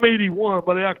 I'm 81,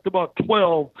 but I act about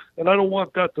 12, and I don't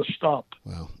want that to stop.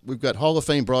 Well, we've got Hall of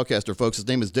Fame broadcaster, folks. His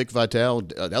name is Dick Vitale,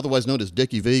 otherwise known as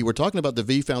Dickie V. We're talking about the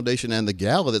V Foundation and the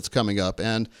gala that's coming up,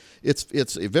 and it's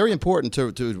very important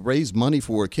to raise money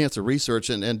for cancer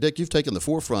research. And Dick, you've taken the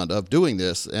forefront of doing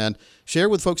this, and share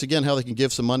with folks again how they can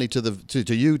give some money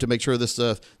to you to make sure this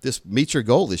meets your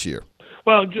goal this year.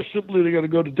 Well, just simply they got to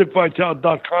go to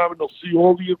dickvitale.com, and they'll see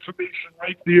all the information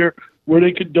right there where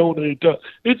they can donate.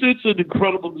 It's an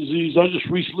incredible disease. I just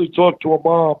recently talked to a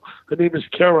mom. Her name is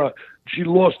Kara. She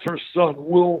lost her son,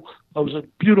 Will. Was a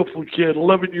beautiful kid,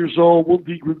 11 years old, Will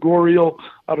DiGregorio,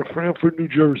 out of Frankfort, New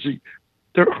Jersey.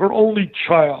 They're her only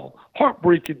child.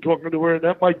 Heartbreaking talking to her. And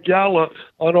at my gala,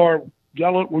 on our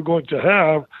gala we're going to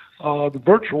have, the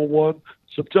virtual one,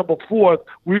 September 4th,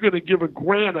 we're going to give a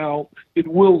grant out in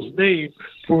Will's name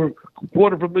for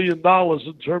 $250,000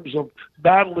 in terms of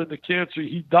battling the cancer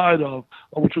he died of,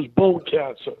 which was bone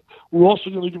cancer. We're also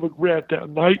going to give a grant that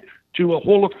night to a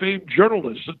Hall of Fame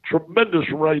journalist, a tremendous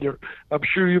writer. I'm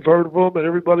sure you've heard of him, and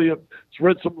everybody has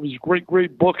read some of his great,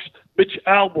 great books. Mitch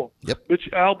Albom. Yep. Mitch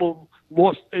Albom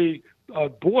lost a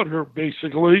daughter,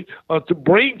 basically, to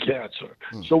brain cancer.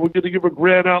 So we're going to give a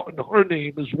grant out in her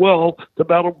name as well to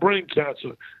battle brain cancer.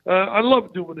 I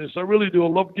love doing this. I really do. I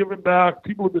love giving back.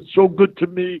 People have been so good to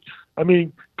me. I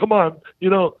mean, come on.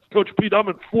 Coach Pete, I'm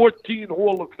in 14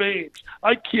 Hall of Fames.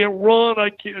 I can't run. I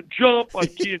can't jump. I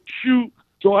can't shoot.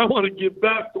 So I want to give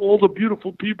back to all the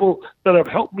beautiful people that have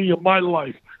helped me in my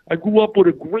life. I grew up with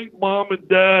a great mom and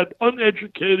dad,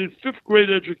 uneducated, fifth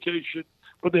grade education,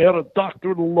 but they had a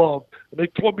doctorate of love. And they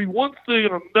taught me one thing,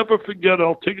 and I'll never forget it.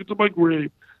 I'll take it to my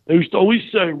grave. They used to always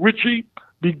say, Richie,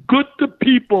 be good to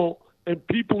people, and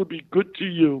people will be good to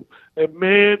you. And,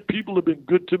 man, people have been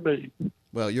good to me.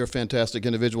 Well, you're a fantastic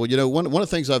individual. One of the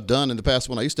things I've done in the past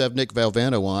when I used to have Nick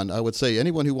Valvano on, I would say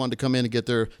anyone who wanted to come in and get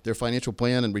their financial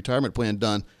plan and retirement plan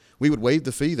done, we would waive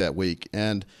the fee that week.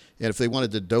 And if they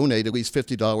wanted to donate at least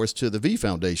 $50 to the V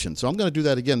Foundation. So I'm going to do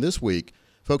that again this week.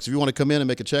 Folks, if you want to come in and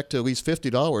make a check to at least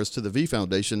 $50 to the V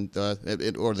Foundation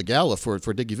or the gala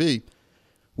for Dickie V,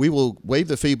 we will waive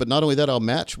the fee. But not only that, I'll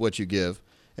match what you give.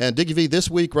 And Dickie V,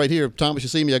 this week right here, Thomas, you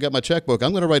see me, I got my checkbook.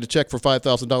 I'm going to write a check for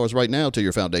 $5,000 right now to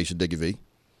your foundation, Dickie V.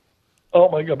 Oh,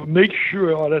 my God. But make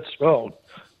sure, that's spelled.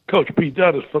 Coach Pete,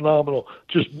 that is phenomenal.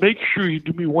 Just make sure you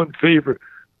do me one favor.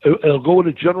 It'll go in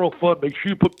the general fund. Make sure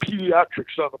you put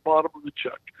pediatrics on the bottom of the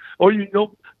check. Or,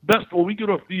 best, when we get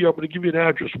off the air, I'm going to give you an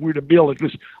address where to mail it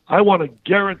because I want to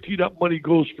guarantee that money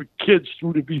goes for kids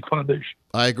through the V Foundation.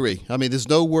 I agree. I mean, there's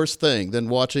no worse thing than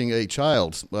watching a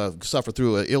child suffer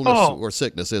through an illness or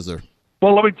sickness, is there?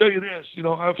 Well, let me tell you this.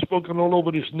 I've spoken all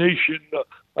over this nation.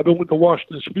 I've been with the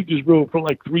Washington Speakers Bureau for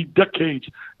like 3 decades,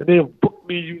 and they have booked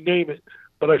me, you name it.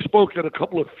 But I spoke at a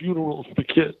couple of funerals for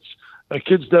kids.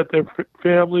 Kids that their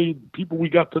family, people we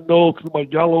got to know through my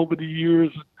gala over the years.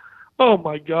 Oh,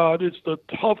 my God, it's the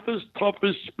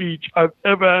toughest speech I've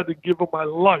ever had to give in my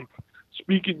life.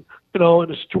 Speaking, in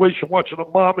a situation, watching a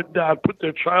mom and dad put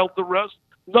their child to rest,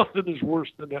 nothing is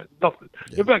worse than that, nothing.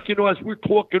 Yeah. In fact, as we're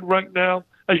talking right now,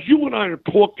 as you and I are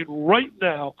talking right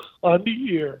now on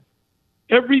the air,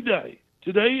 every day,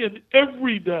 today and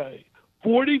every day,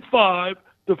 45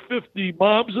 to 50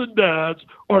 moms and dads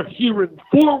are hearing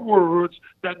 4 words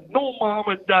that no mom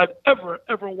and dad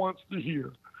ever wants to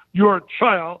hear. Your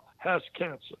child has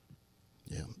cancer.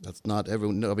 Yeah, that's not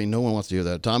everyone. I mean, no one wants to hear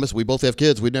that. Thomas, we both have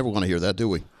kids. We never want to hear that, do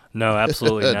we? No,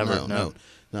 absolutely never. No,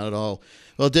 not at all.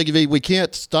 Well, Dickie V, we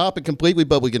can't stop it completely,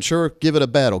 but we can sure give it a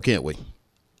battle, can't we?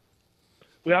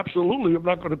 We absolutely. I'm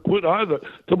not going to quit either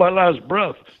to my last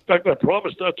breath. In fact, I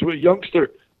promised that to a youngster.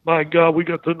 My God, we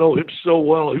got to know him so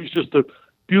well. He was just a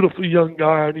beautiful young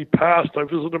guy, and he passed. I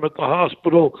visited him at the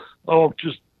hospital. Oh,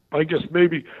 just I guess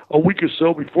maybe a week or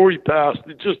so before he passed.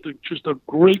 It's just a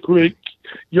great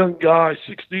young guy,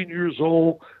 16 years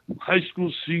old, high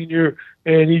school senior,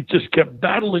 and he just kept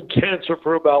battling cancer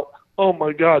for about, oh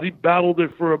my God, he battled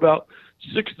it for about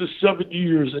 6 to 7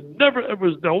 years, and never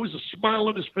ever, there always a smile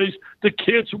on his face. The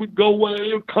cancer would go away,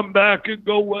 it would come back, and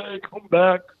go away, come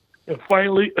back. And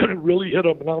finally, it really hit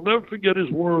him. And I'll never forget his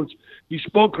words. He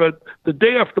spoke the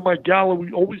day after my gala.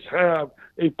 We always have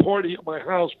a party at my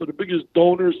house for the biggest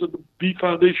donors of the V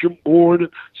Foundation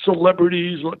board,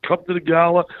 celebrities come to the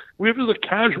gala. We have it as a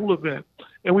casual event.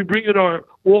 And we bring in our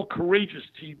All Courageous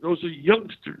team. Those are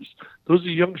youngsters. Those are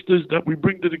youngsters that we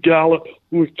bring to the gala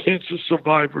who are cancer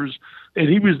survivors. And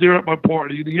he was there at my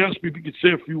party, and he asked me if he could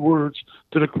say a few words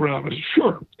to the crowd. I said,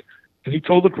 sure. And he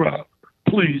told the crowd,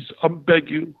 please, I beg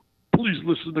you, please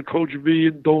listen to Coach V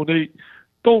and donate.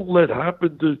 Don't let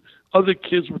happen to other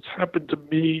kids what's happened to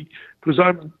me, because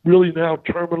I'm really now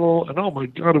terminal. And, oh, my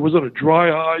God, it was on a dry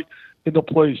eye in the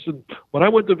place. And when I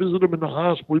went to visit him in the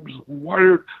hospital, he was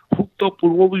wired, hooked up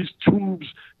with all these tubes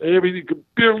and everything, could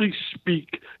barely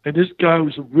speak. And this guy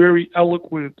was very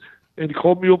eloquent. And he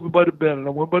called me over by the bed, and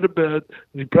I went by the bed,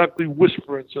 and he practically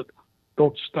whispered and said,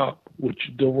 don't stop what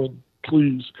you're doing,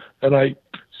 please. And I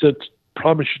said,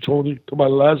 promise you, Tony, to my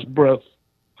last breath,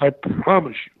 I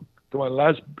promise you, to my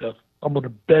last breath, I'm going to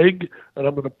beg and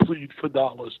I'm going to plead for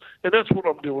dollars. And that's what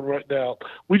I'm doing right now.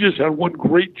 We just had one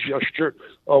great gesture.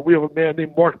 We have a man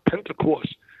named Mark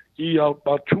Pentecost. He,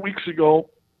 about 2 weeks ago,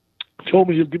 told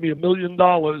me he'll give me $1 million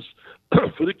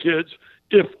for the kids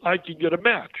if I can get a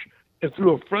match. And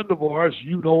through a friend of ours,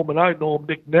 you know him and I know him,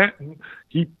 Nick Natton,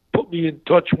 he put me in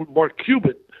touch with Mark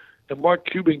Cuban. And Mark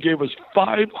Cuban gave us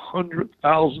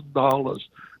 $500,000.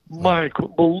 I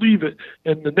couldn't believe it.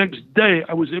 And the next day,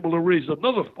 I was able to raise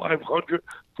another $500,000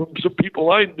 from some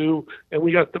people I knew, and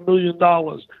we got the $1 million.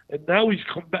 And now he's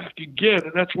come back again,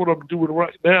 and that's what I'm doing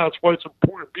right now. That's why it's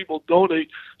important people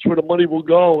donate. It's where the money will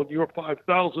go, and your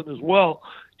 $5,000 as well.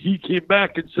 He came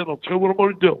back and said, I'll tell you what I'm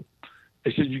going to do. I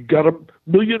said, you got $1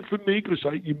 million for me because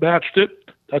you matched it.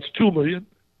 That's $2 million.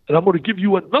 And I'm going to give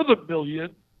you another $1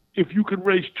 million if you can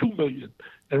raise $2 million.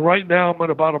 And right now I'm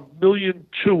at about $1.2 million.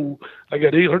 I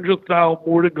got $800,000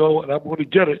 more to go, and I'm going to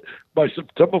get it by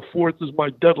September 4th is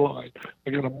my deadline. I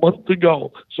got a month to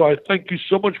go. So I thank you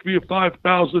so much for your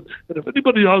 $5,000. And if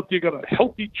anybody out there got a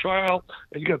healthy child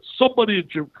and you got somebody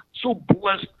that you're so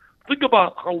blessed, think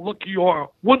about how lucky you are.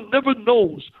 One never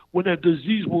knows when a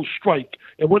disease will strike.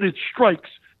 And when it strikes,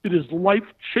 it is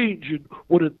life-changing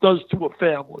what it does to a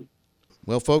family.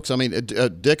 Well, folks, I mean,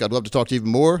 Dick, I'd love to talk to you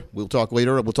even more. We'll talk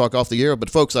later. We'll talk off the air. But,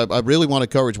 folks, I really want to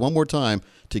encourage one more time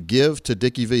to give to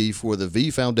Dickie V for the V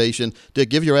Foundation.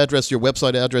 Dick, give your address, your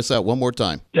website address out one more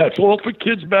time. Yeah, it's all for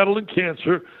kids battling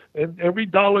cancer, and every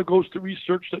dollar goes to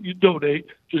research that you donate.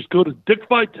 Just go to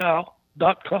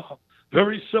dickvital.com.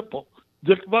 Very simple,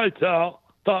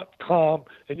 dickvital.com,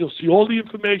 and you'll see all the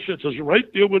information. It says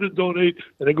right there where to donate,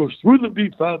 and it goes through the V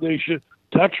Foundation.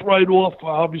 Tax write-off,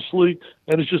 obviously,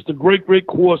 and it's just a great, great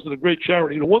cause and a great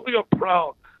charity. You know, one thing I'm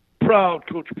proud,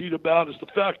 Coach Pete, about is the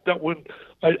fact that when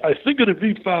I think of the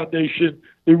V Foundation,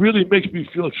 it really makes me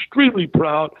feel extremely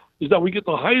proud, is that we get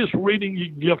the highest rating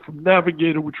you can get from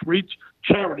Navigator, which rates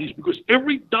charities, because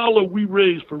every dollar we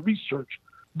raise for research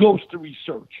goes to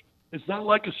research. It's not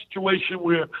like a situation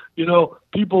where, you know,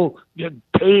 people get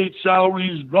paid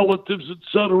salaries, relatives,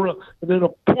 etc., and then a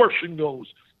portion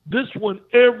goes. This one,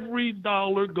 every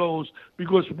dollar goes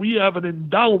because we have an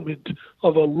endowment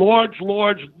of a large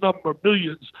number,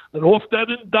 millions, and off that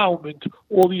endowment,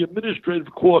 all the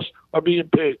administrative costs are being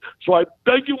paid. So I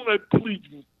beg you and I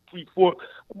plead for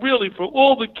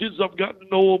all the kids I've gotten to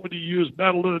know over the years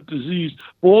battling a disease,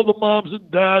 for all the moms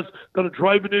and dads that are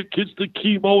driving their kids to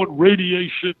chemo and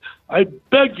radiation, I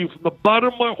beg you from the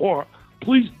bottom of my heart,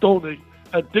 please donate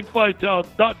at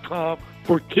dickvital.com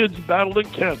for kids battling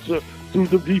cancer through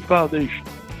the V Foundation.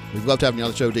 We've loved having you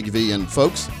on the show, Dickie V. And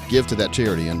folks, give to that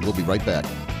charity, and we'll be right back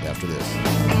after this.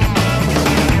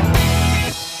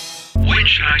 When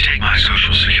should I take my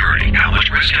Social Security? How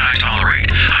much risk can I tolerate?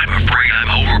 I'm afraid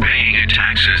I'm overpaying in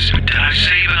taxes. Did I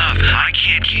save enough? I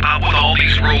can't keep up with all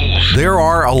these rules. There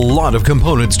are a lot of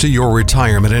components to your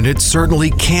retirement, and it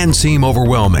certainly can seem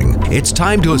overwhelming. It's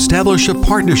time to establish a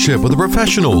partnership with a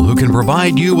professional who can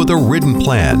provide you with a written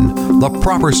plan, the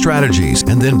proper strategies,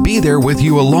 and then be there with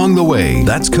you along the way.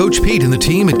 That's Coach Pete and the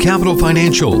team at Capital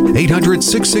Financial.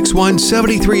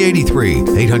 800-661-7383.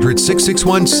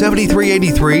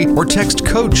 800-661-7383, or text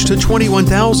COACH to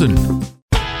 21,000.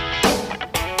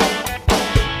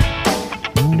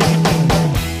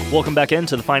 Welcome back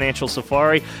into the Financial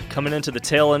Safari. Coming into the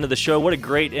tail end of the show, what a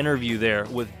great interview there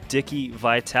with Dickie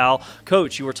Vitale.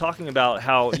 Coach, you were talking about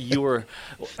how you were...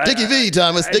 Dickie V,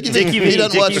 Thomas. Dickie V. Dickie He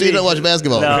doesn't watch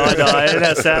basketball. No,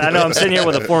 that's sad. I know. I'm sitting here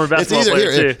with a former basketball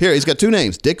player, too. Here, he's got two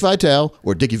names, Dick Vitale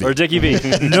or Dickie V. Or Dickie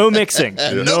V. No mixing.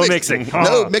 No mixing.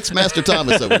 No Mixed Master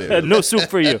Thomas over there. No soup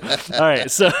for you. All right,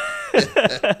 so...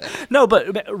 No,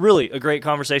 but really a great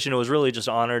conversation. It was really just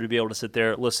an honor to be able to sit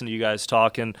there, listen to you guys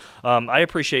talk, and I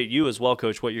appreciate you as well,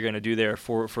 Coach, what you're going to do there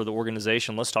for the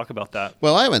organization. Let's talk about that.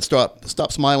 Well, I haven't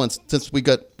stopped smiling since we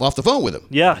got off the phone with him.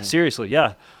 Yeah, seriously,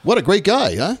 yeah. What a great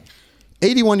guy, huh?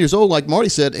 81 years old, like Marty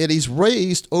said, and he's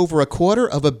raised over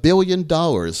 $250 million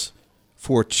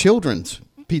for children's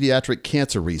pediatric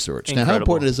cancer research. Incredible. Now, how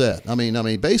important is that? I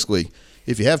mean, basically,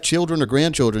 if you have children or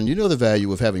grandchildren, you know the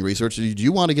value of having research. Do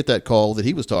you want to get that call that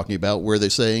he was talking about where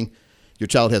they're saying your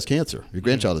child has cancer, your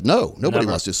grandchild has? No, nobody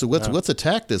wants to. So let's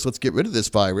attack this. Let's get rid of this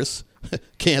virus.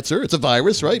 Cancer, it's a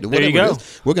virus, right? There you go.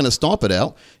 We're going to stomp it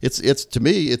out. It's to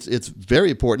me, it's very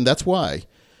important. That's why,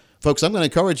 folks, I'm going to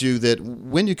encourage you that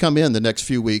when you come in the next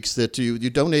few weeks, that you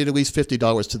donate at least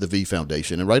 $50 to the V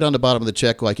Foundation, and right on the bottom of the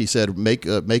check, like he said, make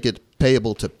it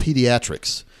payable to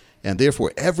pediatrics. And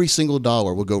therefore, every single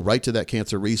dollar will go right to that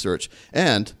cancer research.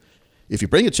 And if you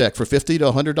bring a check for $50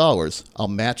 to $100, I'll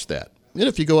match that. And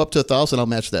if you go up to $1,000, I'll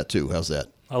match that too. How's that?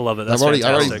 I love it. That's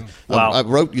fantastic. Wow. I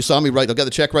wrote. You saw me write. I've got the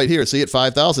check right here. See it,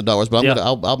 $5,000. But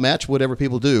I'll match whatever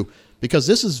people do because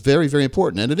this is very, very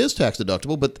important, and it is tax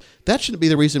deductible. But that shouldn't be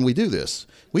the reason we do this.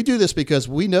 We do this because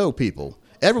we know people.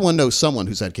 Everyone knows someone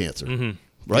who's had cancer. Mm-hmm.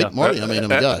 Right, yeah. Marty? I mean,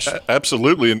 gosh.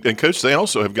 Absolutely. And Coach, they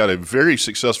also have got a very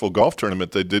successful golf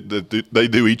tournament they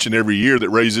do each and every year that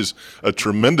raises a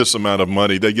tremendous amount of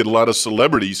money. They get a lot of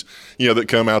celebrities, that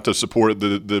come out to support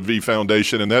the V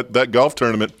Foundation. And that golf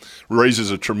tournament raises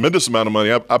a tremendous amount of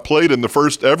money. I played in the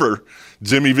first ever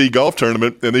Jimmy V golf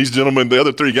tournament, and these gentlemen, the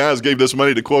other three guys, gave this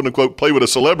money to quote unquote play with a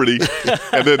celebrity.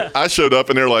 And then I showed up,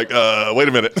 and they're like, "Wait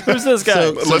a minute, who's this guy?"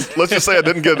 Let's just say I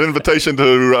didn't get an invitation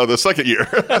to the second year.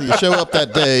 You show up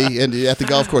that day, and at the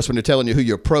golf course when they're telling you who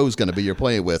your pro is going to be, you're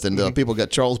playing with, and people got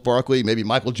Charles Barkley, maybe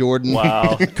Michael Jordan,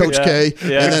 wow. Coach K,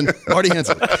 and then Marty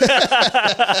Hensley.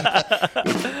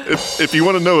 If you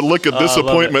want to know a look of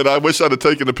disappointment, I wish I'd have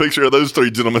taken a picture of those three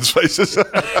gentlemen's faces.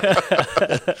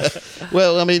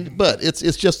 Well, I mean, but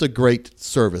it's just a great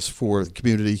service for the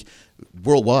community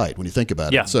worldwide when you think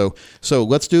about it. So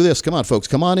let's do this. Come on, folks.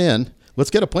 Come on in. Let's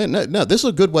get a plan. No, this is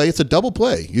a good way. It's a double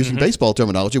play using baseball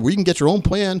terminology where you can get your own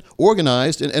plan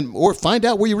organized and or find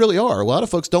out where you really are. A lot of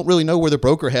folks don't really know where their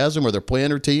broker has them or their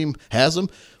planner team has them.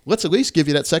 Let's at least give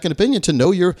you that second opinion to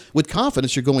know with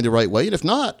confidence you're going the right way. And if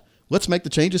not, let's make the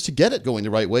changes to get it going the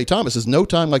right way. Thomas, there's no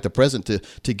time like the present to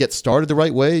get started the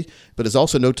right way, but there's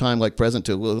also no time like present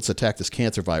to let's attack this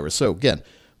cancer virus. So again,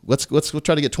 let's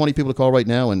try to get 20 people to call right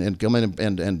now and come in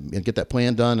and get that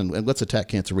plan done, and let's attack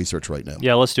cancer research right now.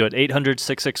 Yeah, let's do it.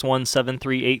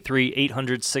 800-661-7383,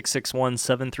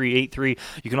 800-661-7383.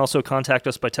 You can also contact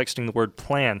us by texting the word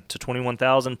PLAN to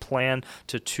 21,000, PLAN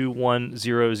to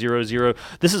 21000.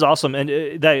 This is awesome, and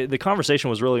the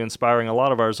conversation was really inspiring. A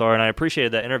lot of ours are, and I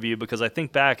appreciated that interview because I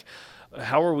think back,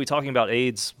 how were we talking about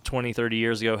AIDS 20, 30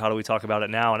 years ago? How do we talk about it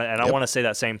now? And I want to say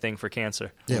that same thing for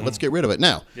cancer. Yeah, let's get rid of it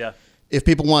now. Yeah. If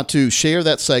people want to share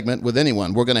that segment with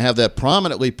anyone, we're going to have that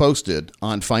prominently posted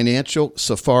on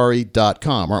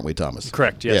financialsafari.com, aren't we, Thomas?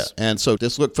 Correct, yes. Yeah. And so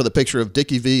just look for the picture of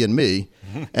Dickie V and me,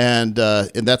 and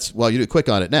that's, well, you do click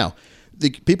on it. Now, the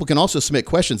people can also submit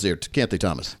questions there, can't they,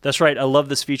 Thomas? That's right. I love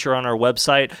this feature on our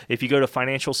website. If you go to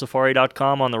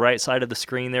financialsafari.com, on the right side of the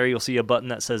screen there, you'll see a button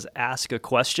that says Ask a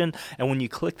Question. And when you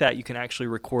click that, you can actually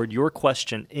record your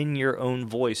question in your own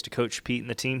voice to Coach Pete and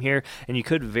the team here, and you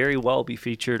could very well be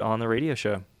featured on the radio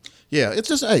show. Yeah, it's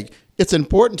just, it's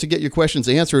important to get your questions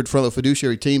answered from a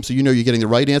fiduciary team so you know you're getting the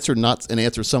right answer, not an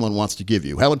answer someone wants to give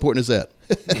you. How important is that?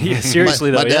 Yeah, seriously,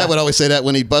 my dad would always say that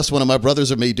when he'd bust one of my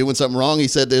brothers or me doing something wrong. He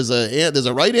said, "There's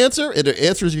a right answer, and the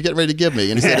answers you're getting ready to give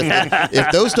me." And he said,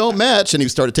 if those don't match, and he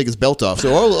started to take his belt off.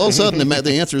 So all of a sudden,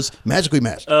 the answers magically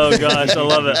match. Oh gosh, I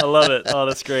love it! Oh,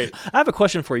 that's great. I have a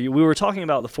question for you. We were talking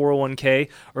about the 401k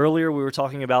earlier. We were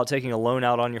talking about taking a loan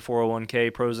out on your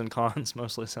 401k, pros and cons.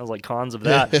 Mostly sounds like cons of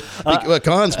that. Well,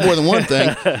 cons more than one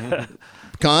thing.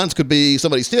 Cons could be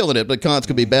somebody stealing it, but cons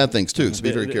could be bad things too, so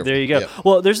be very careful. There you go. Yeah.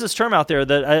 Well, there's this term out there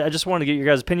that I just wanted to get your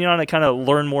guys' opinion on it, kind of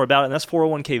learn more about it, and that's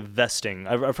 401k vesting.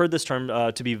 I've heard this term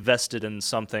to be vested in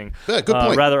something good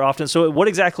point. Rather often. So what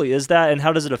exactly is that, and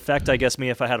how does it affect, I guess, me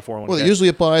if I had a 401k? Well, it usually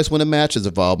applies when a match is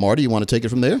involved. Marty, you want to take it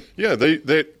from there? Yeah,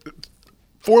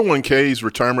 401ks,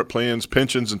 retirement plans,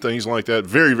 pensions, and things like that.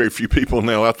 Very, very few people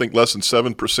now. I think less than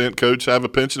 7%, Coach, have a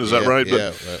pension. Is that right?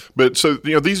 But so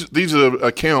these are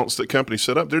accounts that companies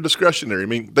set up. They're discretionary. I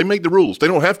mean, they make the rules. They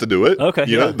don't have to do it.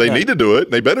 Okay. They need to do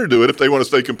it. They better do it if they want to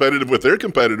stay competitive with their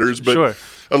competitors. But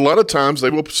a lot of times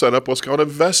they will set up what's called a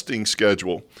vesting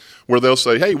schedule, where they'll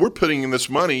say, hey, we're putting in this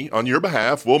money on your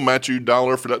behalf. We'll match you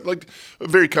dollar for dollar. Like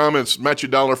very common, match you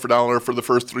dollar for the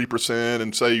first 3%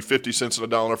 and say 50 cents on a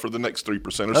dollar for the next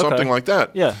 3% or something like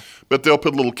that. Yeah. But they'll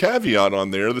put a little caveat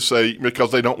on there to say,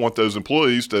 because they don't want those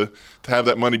employees to have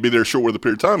that money be there short with a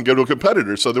period of time and go to a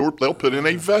competitor. So they'll put in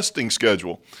a vesting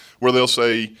schedule where they'll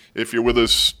say, if you're with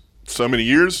us so many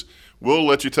years, we'll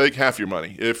let you take half your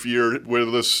money. If you're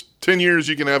with us 10 years,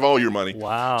 you can have all your money.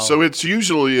 Wow. So it's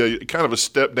usually a kind of a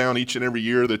step down each and every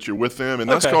year that you're with them, and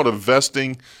that's called a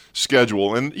vesting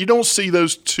schedule. And you don't see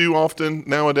those too often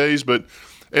nowadays,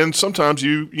 and sometimes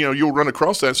you'll run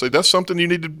across that and say that's something you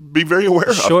need to be very aware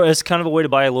of. Sure, it's kind of a a way to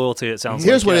buy loyalty, it sounds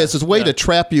Here's like. what it is. It's a way to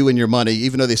trap you in your money,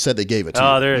 even though they said they gave it to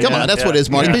you. There you Come go. on, that's what it is,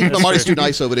 Marty. Marty's too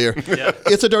nice over there.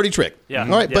 It's a dirty trick. Yeah. All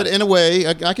right, but in a way,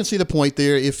 I can see the point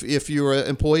there. If you're an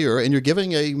employer and you're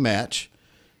giving a match,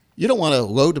 you don't want to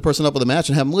load the person up with a match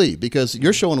and have them leave, because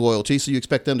you're showing loyalty, so you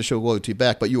expect them to show loyalty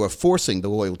back, but you are forcing the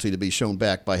loyalty to be shown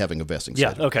back by having a vesting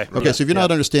schedule. Okay, so if you're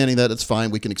not understanding that, it's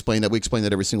fine. We can explain that. We explain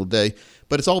that every single day.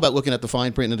 But it's all about looking at the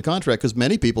fine print in the contract, because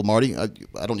many people, Marty,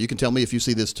 you can tell me if you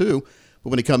see this too, but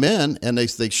when they come in and they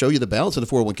show you the balance in the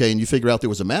 401k and you figure out there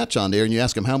was a match on there and you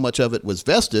ask them how much of it was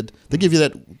vested, they give you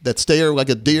that stare like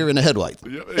a deer in a headlight.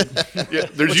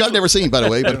 Which I've never seen, by the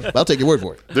way, but I'll take your word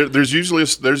for it. There's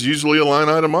usually a line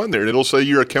item on there, and it'll say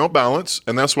your account balance,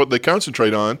 and that's what they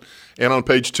concentrate on. And on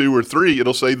page 2 or 3,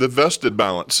 it'll say the vested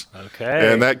balance.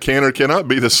 Okay. And that can or cannot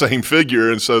be the same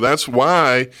figure. And so that's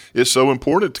why it's so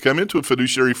important to come into a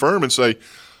fiduciary firm and say,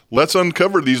 let's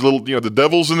uncover these little, the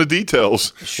devils in the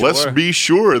details. Sure. Let's be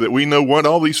sure that we know what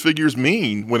all these figures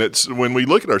mean when we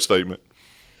look at our statement.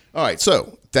 All right,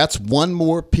 so that's one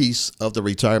more piece of the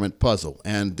retirement puzzle.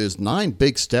 And there's 9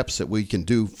 big steps that we can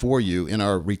do for you in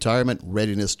our retirement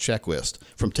readiness checklist,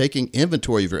 from taking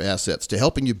inventory of your assets to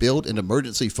helping you build an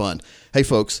emergency fund. Hey,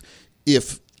 folks,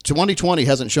 if 2020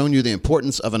 hasn't shown you the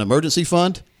importance of an emergency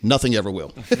fund, nothing ever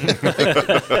will.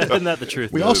 Isn't that the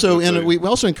truth? We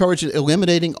also encourage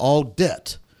eliminating all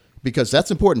debt, because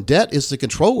that's important. Debt is the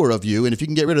controller of you, and if you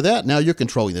can get rid of that, now you're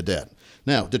controlling the debt.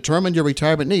 Now, determine your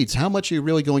retirement needs. How much are you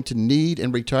really going to need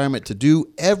in retirement to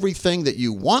do everything that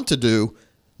you want to do,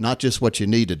 not just what you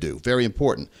need to do? Very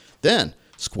important. Then,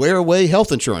 square away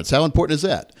health insurance. How important is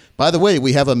that? By the way,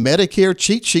 we have a Medicare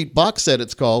cheat sheet box set,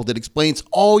 it's called, that explains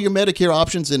all your Medicare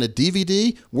options in a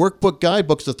DVD, workbook,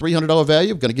 guidebook's a $300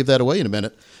 value. I'm going to give that away in a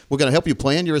minute. We're going to help you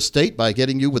plan your estate by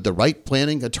getting you with the right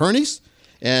planning attorneys,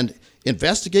 and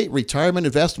investigate retirement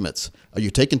investments. Are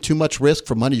you taking too much risk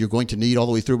for money you're going to need all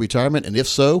the way through retirement? And if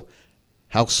so,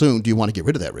 how soon do you want to get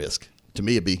rid of that risk? To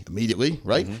me, it'd be immediately,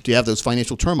 right? Mm-hmm. Do you have those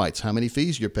financial termites? How many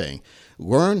fees you're paying?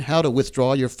 Learn how to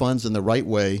withdraw your funds in the right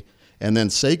way, and then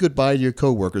say goodbye to your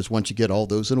coworkers once you get all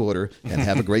those in order, and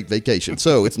have a great vacation.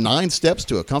 So it's 9 steps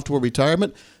to a comfortable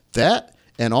retirement.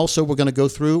 And also we're going to go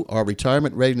through our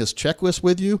retirement readiness checklist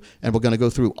with you, and we're going to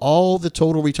go through all the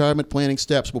total retirement planning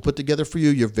steps. We'll put together for you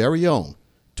your very own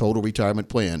total retirement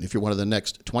plan. If you're one of the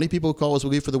next 20 people who call us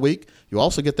we'll leave for the week, you'll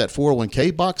also get that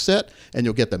 401k box set, and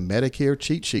you'll get the Medicare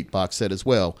cheat sheet box set as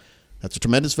well. That's a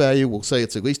tremendous value. We'll say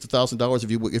it's at least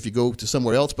 $1,000 if you go to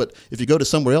somewhere else, but if you go to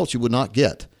somewhere else, you will not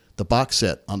get the box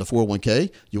set on the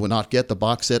 401k. You will not get the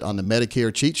box set on the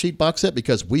Medicare cheat sheet box set,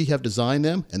 because we have designed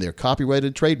them and they're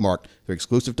copyrighted, trademarked. They're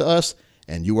exclusive to us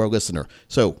and you, our listener.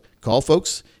 So call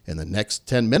folks in the next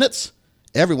 10 minutes.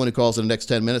 Everyone who calls in the next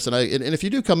 10 minutes. And if you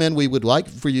do come in, we would like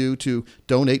for you to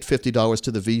donate $50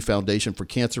 to the V Foundation for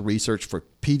cancer research for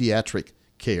pediatric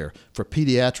care. For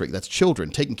pediatric, that's children,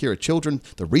 taking care of children,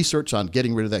 the research on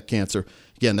getting rid of that cancer.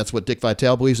 Again, that's what Dick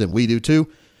Vitale believes, and we do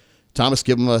too. Thomas,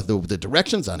 give them the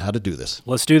directions on how to do this.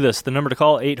 Let's do this. The number to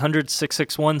call,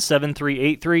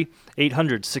 800-661-7383,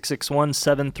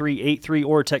 800-661-7383,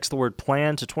 or text the word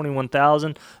PLAN to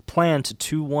 21,000, PLAN to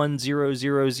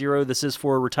 21000. This is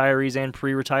for retirees and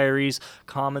pre-retirees.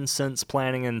 Common sense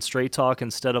planning and straight talk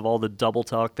instead of all the double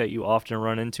talk that you often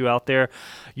run into out there.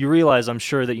 You realize, I'm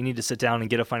sure, that you need to sit down and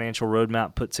get a financial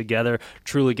roadmap put together,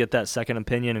 truly get that second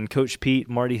opinion, and Coach Pete,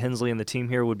 Marty Hensley, and the team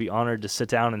here would be honored to sit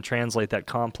down and translate that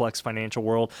complex financial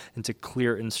world into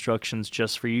clear instructions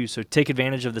just for you. So take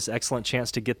advantage of this excellent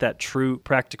chance to get that true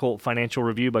practical financial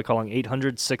review by calling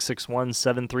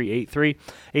 800-661-7383,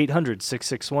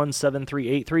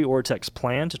 800-661-7383, or text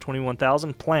PLAN to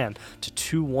 21,000, PLAN to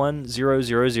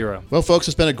 21000. Well, folks,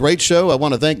 it's been a great show. I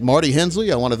want to thank Marty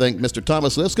Hensley. I want to thank Mr.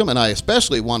 Thomas Lipscomb, and I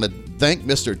especially want to thank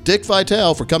Mr. Dick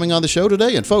Vitale for coming on the show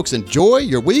today. And folks, enjoy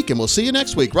your week, and we'll see you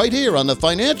next week right here on the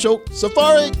Financial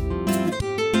Safari.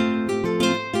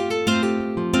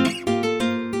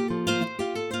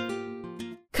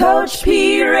 Coach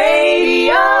P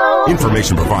Radio.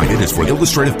 Information provided is for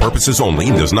illustrative purposes only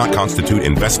and does not constitute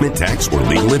investment, tax, or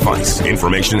legal advice.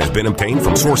 Information has been obtained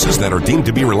from sources that are deemed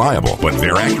to be reliable, but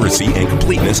their accuracy and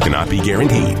completeness cannot be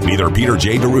guaranteed. Neither Peter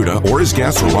J. Deruta or his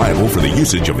guests are liable for the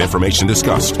usage of information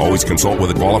discussed. Always consult with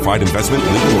a qualified investment,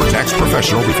 legal, or tax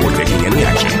professional before taking any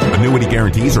action. Annuity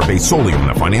guarantees are based solely on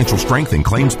the financial strength and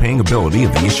claims-paying ability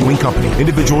of the issuing company.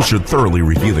 Individuals should thoroughly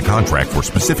review the contract for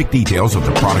specific details of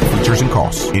the product features and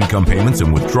costs. Income payments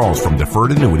and withdrawals from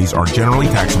deferred annuities are generally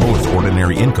taxable as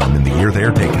ordinary income in the year they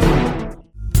are taken.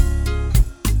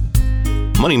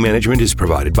 Money management is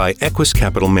provided by Equus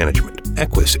Capital Management.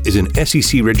 Equus is an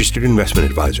SEC-registered investment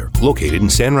advisor located in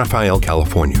San Rafael,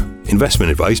 California. Investment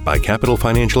advice by Capital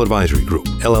Financial Advisory Group,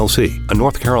 LLC, a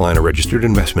North Carolina-registered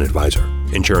investment advisor.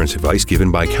 Insurance advice given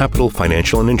by Capital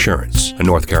Financial and Insurance, a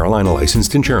North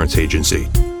Carolina-licensed insurance agency.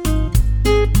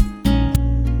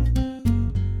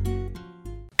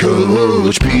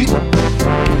 Coach Pete,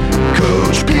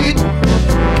 Coach Pete,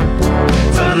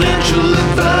 financial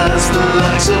advice, the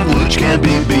likes of which can't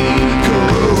be beat.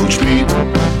 Coach Pete.